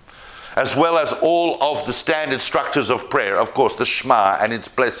 as well as all of the standard structures of prayer, of course, the Shema and its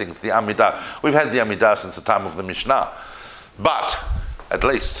blessings, the Amidah. We've had the Amidah since the time of the Mishnah, but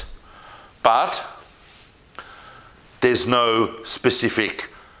there's no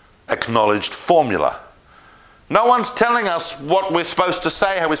specific acknowledged formula. No one's telling us what we're supposed to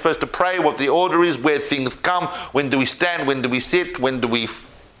say, how we're supposed to pray, what the order is, where things come, when do we stand, when do we sit, when do we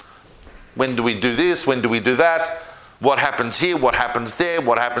do this, when do we do that, what happens here, what happens there,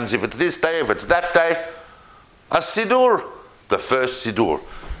 what happens if it's this day, if it's that day. A Siddur, the first Siddur,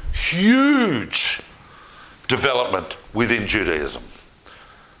 huge development within Judaism.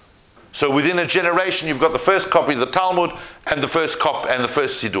 So within a generation, you've got the first copy of the Talmud and the first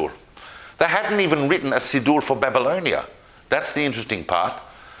Siddur. They hadn't even written a Siddur for Babylonia. That's the interesting part.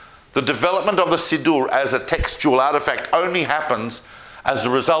 The development of the Siddur as a textual artifact only happens as a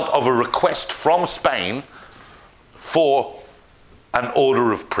result of a request from Spain for an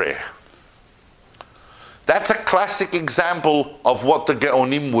order of prayer. That's a classic example of what the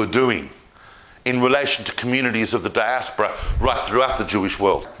Gaonim were doing in relation to communities of the diaspora right throughout the Jewish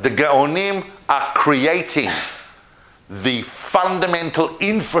world. The Gaonim are creating the fundamental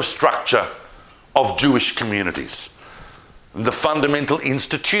infrastructure of Jewish communities, the fundamental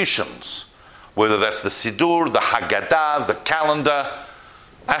institutions, whether that's the Siddur, the Haggadah, the calendar,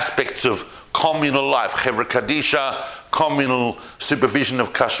 aspects of communal life, Chevra Kadisha, communal supervision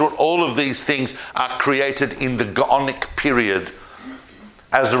of Kashrut, all of these things are created in the Gaonic period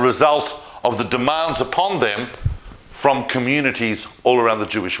as a result of the demands upon them from communities all around the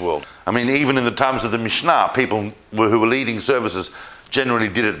Jewish world. I mean, even in the times of the Mishnah, people who were leading services generally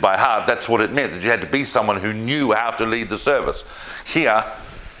did it by heart. That's what it meant, that you had to be someone who knew how to lead the service. Here,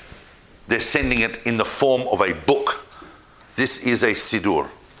 they're sending it in the form of a book. This is a Siddur.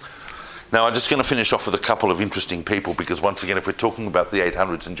 Now, I'm just going to finish off with a couple of interesting people, because once again, if we're talking about the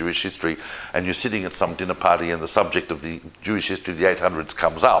 800s in Jewish history, and you're sitting at some dinner party and the subject of the Jewish history of the 800s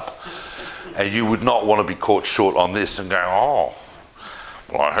comes up, and you would not want to be caught short on this and go, oh,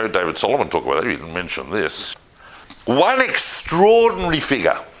 well, I heard David Solomon talk about that, he didn't mention this. One extraordinary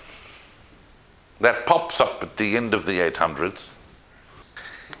figure that pops up at the end of the 800s,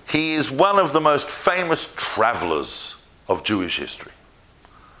 he is one of the most famous travellers of Jewish history.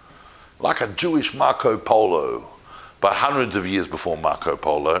 Like a Jewish Marco Polo, but hundreds of years before Marco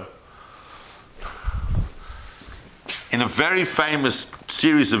Polo. In a very famous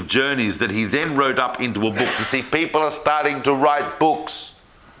series of journeys that he then wrote up into a book. You see, people are starting to write books.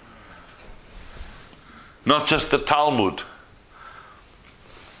 Not just the Talmud.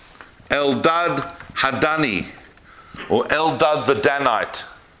 Eldad Hadani, or Eldad the Danite.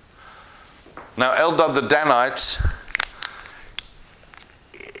 Now, Eldad the Danite,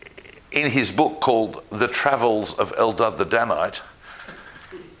 in his book called The Travels of Eldad the Danite,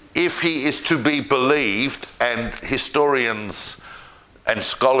 if he is to be believed, and historians and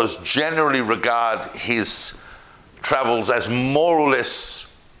scholars generally regard his travels as more or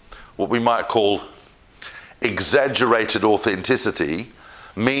less what we might call exaggerated authenticity,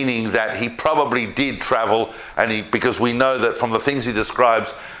 meaning that he probably did travel, and because we know that from the things he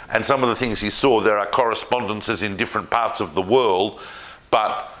describes and some of the things he saw, there are correspondences in different parts of the world,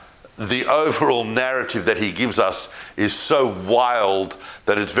 but the overall narrative that he gives us is so wild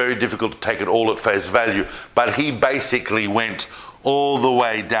that it's very difficult to take it all at face value. But he basically went all the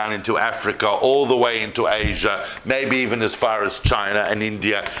way down into Africa, all the way into Asia, maybe even as far as China and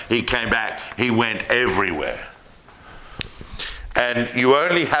India. He came back, he went everywhere. And you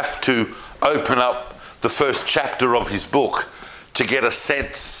only have to open up the first chapter of his book to get a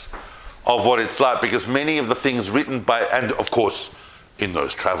sense of what it's like, because many of the things written by, and of course, in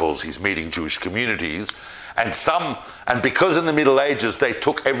those travels, he's meeting Jewish communities, and because in the Middle Ages they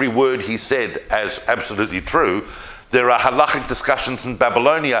took every word he said as absolutely true, there are halachic discussions in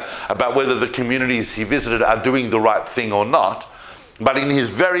Babylonia about whether the communities he visited are doing the right thing or not. But in his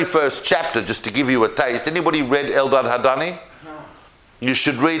very first chapter, just to give you a taste, anybody read Eldad Hadani? No. You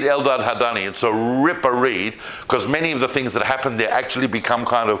should read Eldad Hadani. It's a ripper read, because many of the things that happen there actually become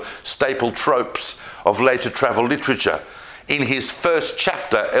kind of staple tropes of later travel literature. In his first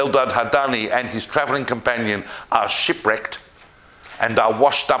chapter, Eldad Hadani and his travelling companion are shipwrecked and are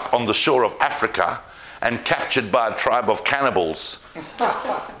washed up on the shore of Africa, and captured by a tribe of cannibals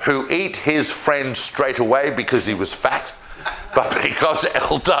who eat his friend straight away because he was fat. But because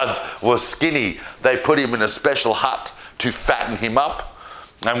Eldad was skinny, they put him in a special hut to fatten him up.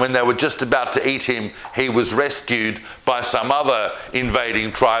 And when they were just about to eat him, he was rescued by some other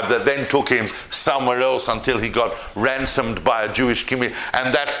invading tribe that then took him somewhere else until he got ransomed by a Jewish community.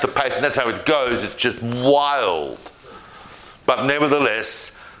 And that's the pace, and that's how it goes. It's just wild. But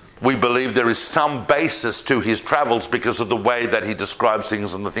nevertheless, we believe there is some basis to his travels because of the way that he describes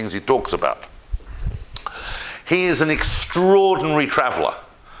things and the things he talks about. He is an extraordinary traveller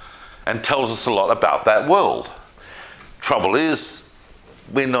and tells us a lot about that world. Trouble is,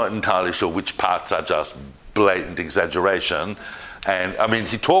 we're not entirely sure which parts are just blatant exaggeration. And I mean,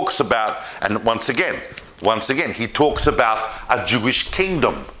 he talks about, and once again, he talks about a Jewish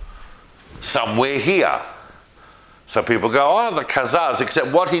kingdom somewhere here. So people go, oh, the Khazars,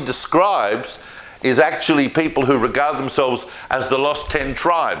 except what he describes is actually people who regard themselves as the lost 10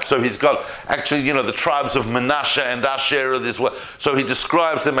 tribes. So he's got actually, the tribes of Manasseh and Asher. So he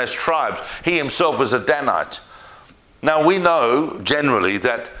describes them as tribes. He himself was a Danite. Now we know generally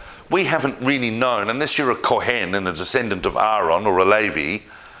that we haven't really known, unless you're a Kohen and a descendant of Aaron or a Levi,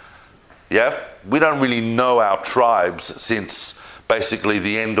 we don't really know our tribes since basically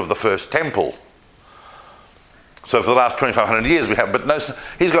the end of the first temple. So for the last 2,500 years we have, but no,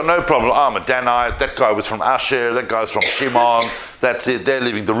 he's got no problem. I'm a Danite, that guy was from Asher, that guy's from Shimon, that's it, they're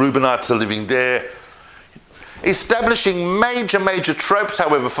living, the Reubenites are living there. Establishing major tropes,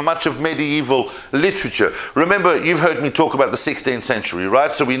 however, for much of medieval literature. Remember, you've heard me talk about the 16th century,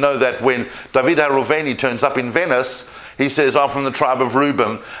 right? So we know that when David HaRouveni turns up in Venice, he says, I'm from the tribe of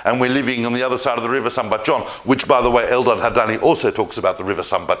Reuben, and we're living on the other side of the river Sambatyon, which, by the way, Eldad Hadani also talks about the river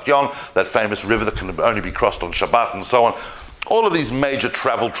Sambatyon, that famous river that can only be crossed on Shabbat and so on. All of these major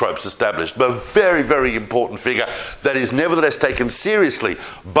travel tropes established, but a very important figure that is nevertheless taken seriously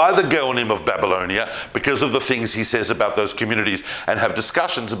by the Gaonim of Babylonia because of the things he says about those communities, and have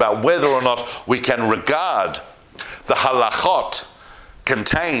discussions about whether or not we can regard the halachot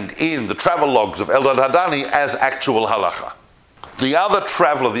contained in the travel logs of Eldad Hadani as actual halacha. The other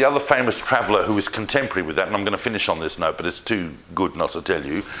traveller, the other famous traveller who is contemporary with that, and I'm going to finish on this note, but it's too good not to tell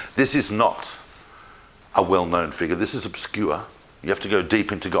you, this is not a well-known figure. This is obscure. You have to go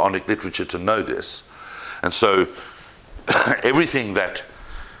deep into Gaonic literature to know this. And so everything that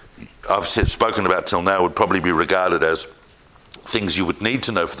I've spoken about till now would probably be regarded as things you would need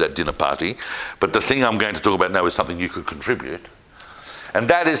to know for that dinner party. But the thing I'm going to talk about now is something you could contribute. And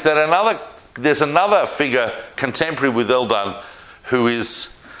that is that there's another figure contemporary with Eldad who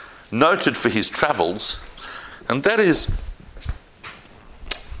is noted for his travels, and that is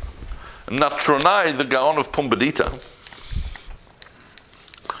Natronai, the Gaon of Pumbedita.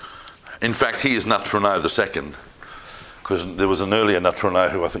 In fact, he is Natronai II, because there was an earlier Natronai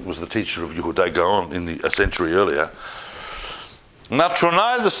who I think was the teacher of Yehuda Gaon a century earlier.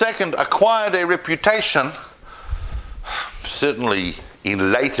 Natronai II acquired a reputation, certainly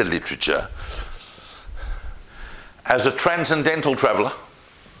in later literature, as a transcendental traveller,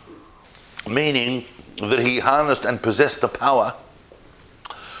 meaning that he harnessed and possessed the power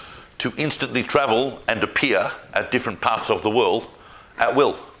to instantly travel and appear at different parts of the world at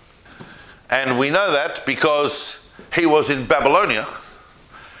will. And we know that because he was in Babylonia,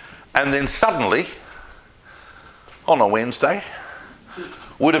 and then suddenly, on a Wednesday,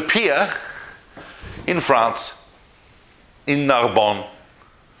 would appear in France, in Narbonne.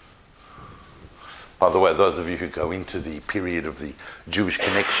 By the way, those of you who go into the period of the Jewish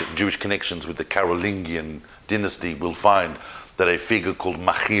connections with the Carolingian dynasty will find that a figure called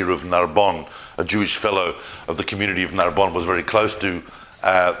Machir of Narbonne, a Jewish fellow of the community of Narbonne, was very close to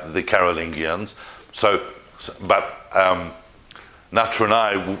the Carolingians. But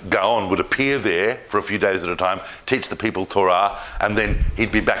Natronai Gaon would appear there for a few days at a time, teach the people Torah, and then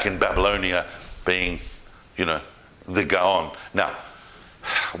he'd be back in Babylonia being, the Gaon. Now,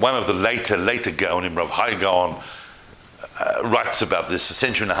 one of the later Gaonim, Rav Hai Gaon, writes about this, a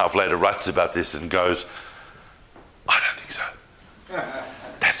century and a half later, writes about this and goes, I don't think so.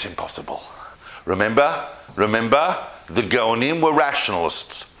 That's impossible. Remember, the Gaonim were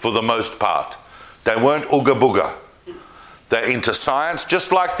rationalists for the most part. They weren't Uga Buga. They're into science,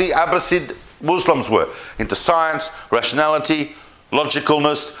 just like the Abbasid Muslims were. Into science, rationality,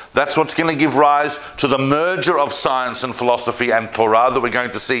 logicalness. That's what's going to give rise to the merger of science and philosophy and Torah that we're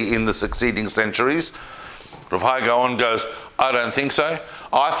going to see in the succeeding centuries. Rav Hai Gaon goes, I don't think so.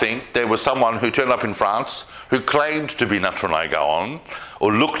 I think there was someone who turned up in France who claimed to be Natronai Gaon,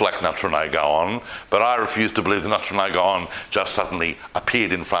 or looked like Natronai Gaon, but I refuse to believe that Natronai Gaon just suddenly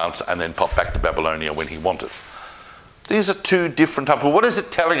appeared in France and then popped back to Babylonia when he wanted. These are two different types. What is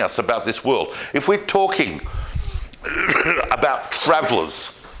it telling us about this world? If we're talking about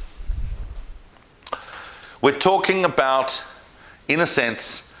travellers, we're talking about, in a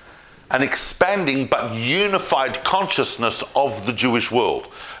sense, an expanding but unified consciousness of the Jewish world.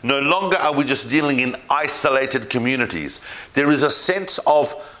 No longer are we just dealing in isolated communities. There is a sense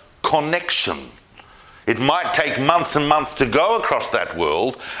of connection. It might take months and months to go across that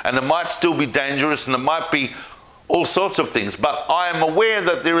world, and it might still be dangerous, and it might be all sorts of things, but I am aware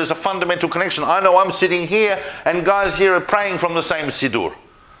that there is a fundamental connection. I know I'm sitting here, and guys here are praying from the same Siddur.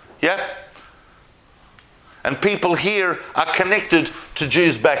 Yeah? And people here are connected to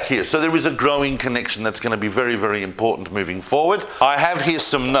Jews back here. So there is a growing connection that's going to be very, very important moving forward. I have here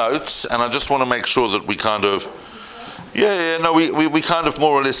some notes, and I just want to make sure that we kind of... we kind of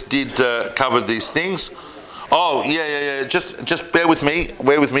more or less did cover these things. Oh, yeah. Just bear with me.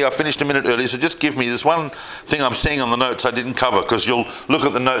 I finished a minute early, so just give me this one thing I'm seeing on the notes I didn't cover, because you'll look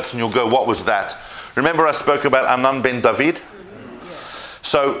at the notes and you'll go, what was that? Remember I spoke about Anan ben David?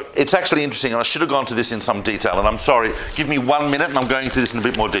 So it's actually interesting, and I should have gone to this in some detail, and I'm sorry. Give me 1 minute and I'm going to this in a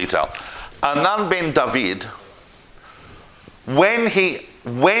bit more detail. Anan ben David, when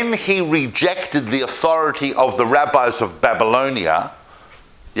he rejected the authority of the rabbis of Babylonia,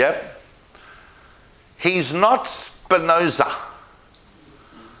 he's not Spinoza.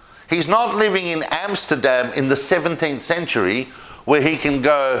 He's not living in Amsterdam in the 17th century where he can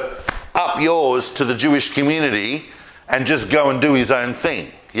go up yours to the Jewish community and just go and do his own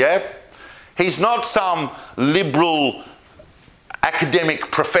thing, He's not some liberal academic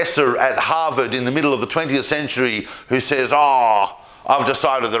professor at Harvard in the middle of the 20th century who says, I've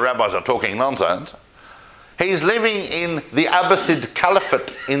decided the rabbis are talking nonsense. He's living in the Abbasid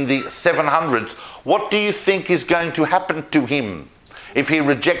Caliphate in the 700s. What do you think is going to happen to him if he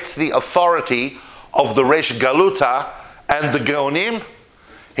rejects the authority of the Resh Galuta and the Gaonim?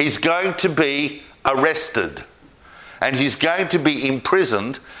 He's going to be arrested, and he's going to be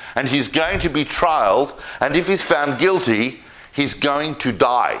imprisoned, and he's going to be trialed, and if he's found guilty, he's going to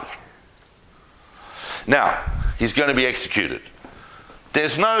die. Now, he's going to be executed.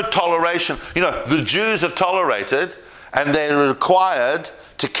 There's no toleration. The Jews are tolerated, and they're required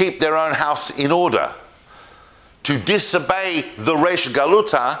to keep their own house in order. To disobey the Resh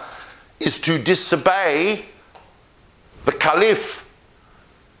Galuta is to disobey the Caliph,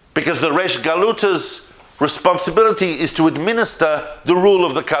 because the Resh Galuta's responsibility is to administer the rule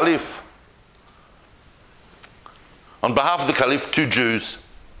of the Caliph. On behalf of the Caliph, 2 Jews.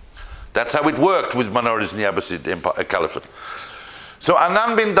 That's how it worked with minorities in the Abbasid Caliphate. So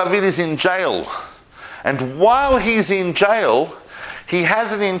Anan ben David is in jail. And while he's in jail, he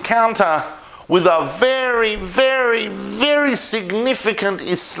has an encounter with a very, very, very significant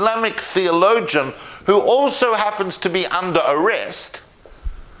Islamic theologian who also happens to be under arrest,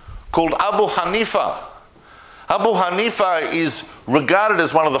 called Abu Hanifa. Abu Hanifa is regarded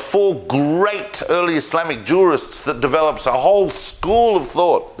as one of the 4 great early Islamic jurists that develops a whole school of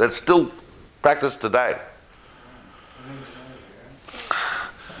thought that's still practiced today.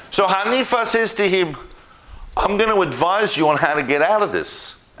 So Hanifa says to him, I'm going to advise you on how to get out of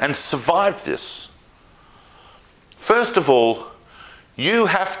this and survive this. First of all, you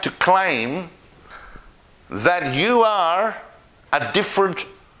have to claim that you are a different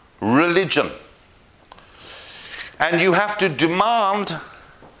religion. And you have to demand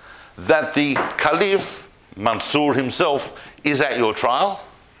that the Caliph, Mansur himself, is at your trial.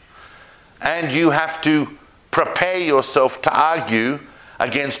 And you have to prepare yourself to argue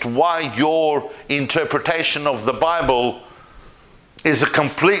against why your interpretation of the Bible is a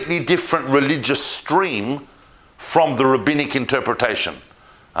completely different religious stream from the rabbinic interpretation.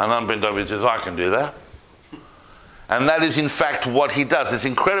 Anan ben David says, I can do that. And that is in fact what he does. This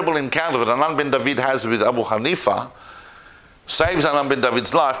incredible encounter that Anan ben David has with Abu Hanifa saves Anan ben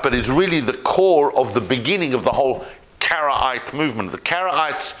David's life, but is really the core of the beginning of the whole Karaite movement. The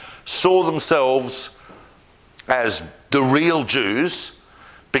Karaites saw themselves as the real Jews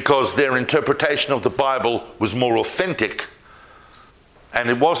because their interpretation of the Bible was more authentic. And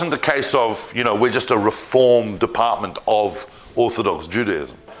it wasn't the case of, we're just a reform department of Orthodox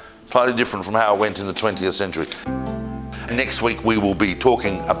Judaism. Slightly different from how it went in the 20th century. Next week we will be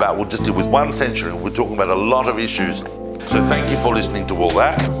talking about, we'll just deal with 1 century, and we're talking about a lot of issues. So thank you for listening to all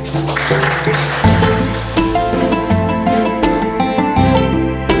that.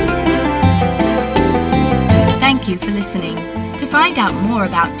 Thank you for listening. To find out more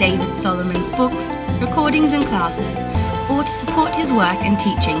about David Solomon's books, recordings and classes, or to support his work and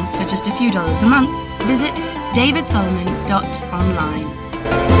teachings for just a few dollars a month, visit davidsolomon.online.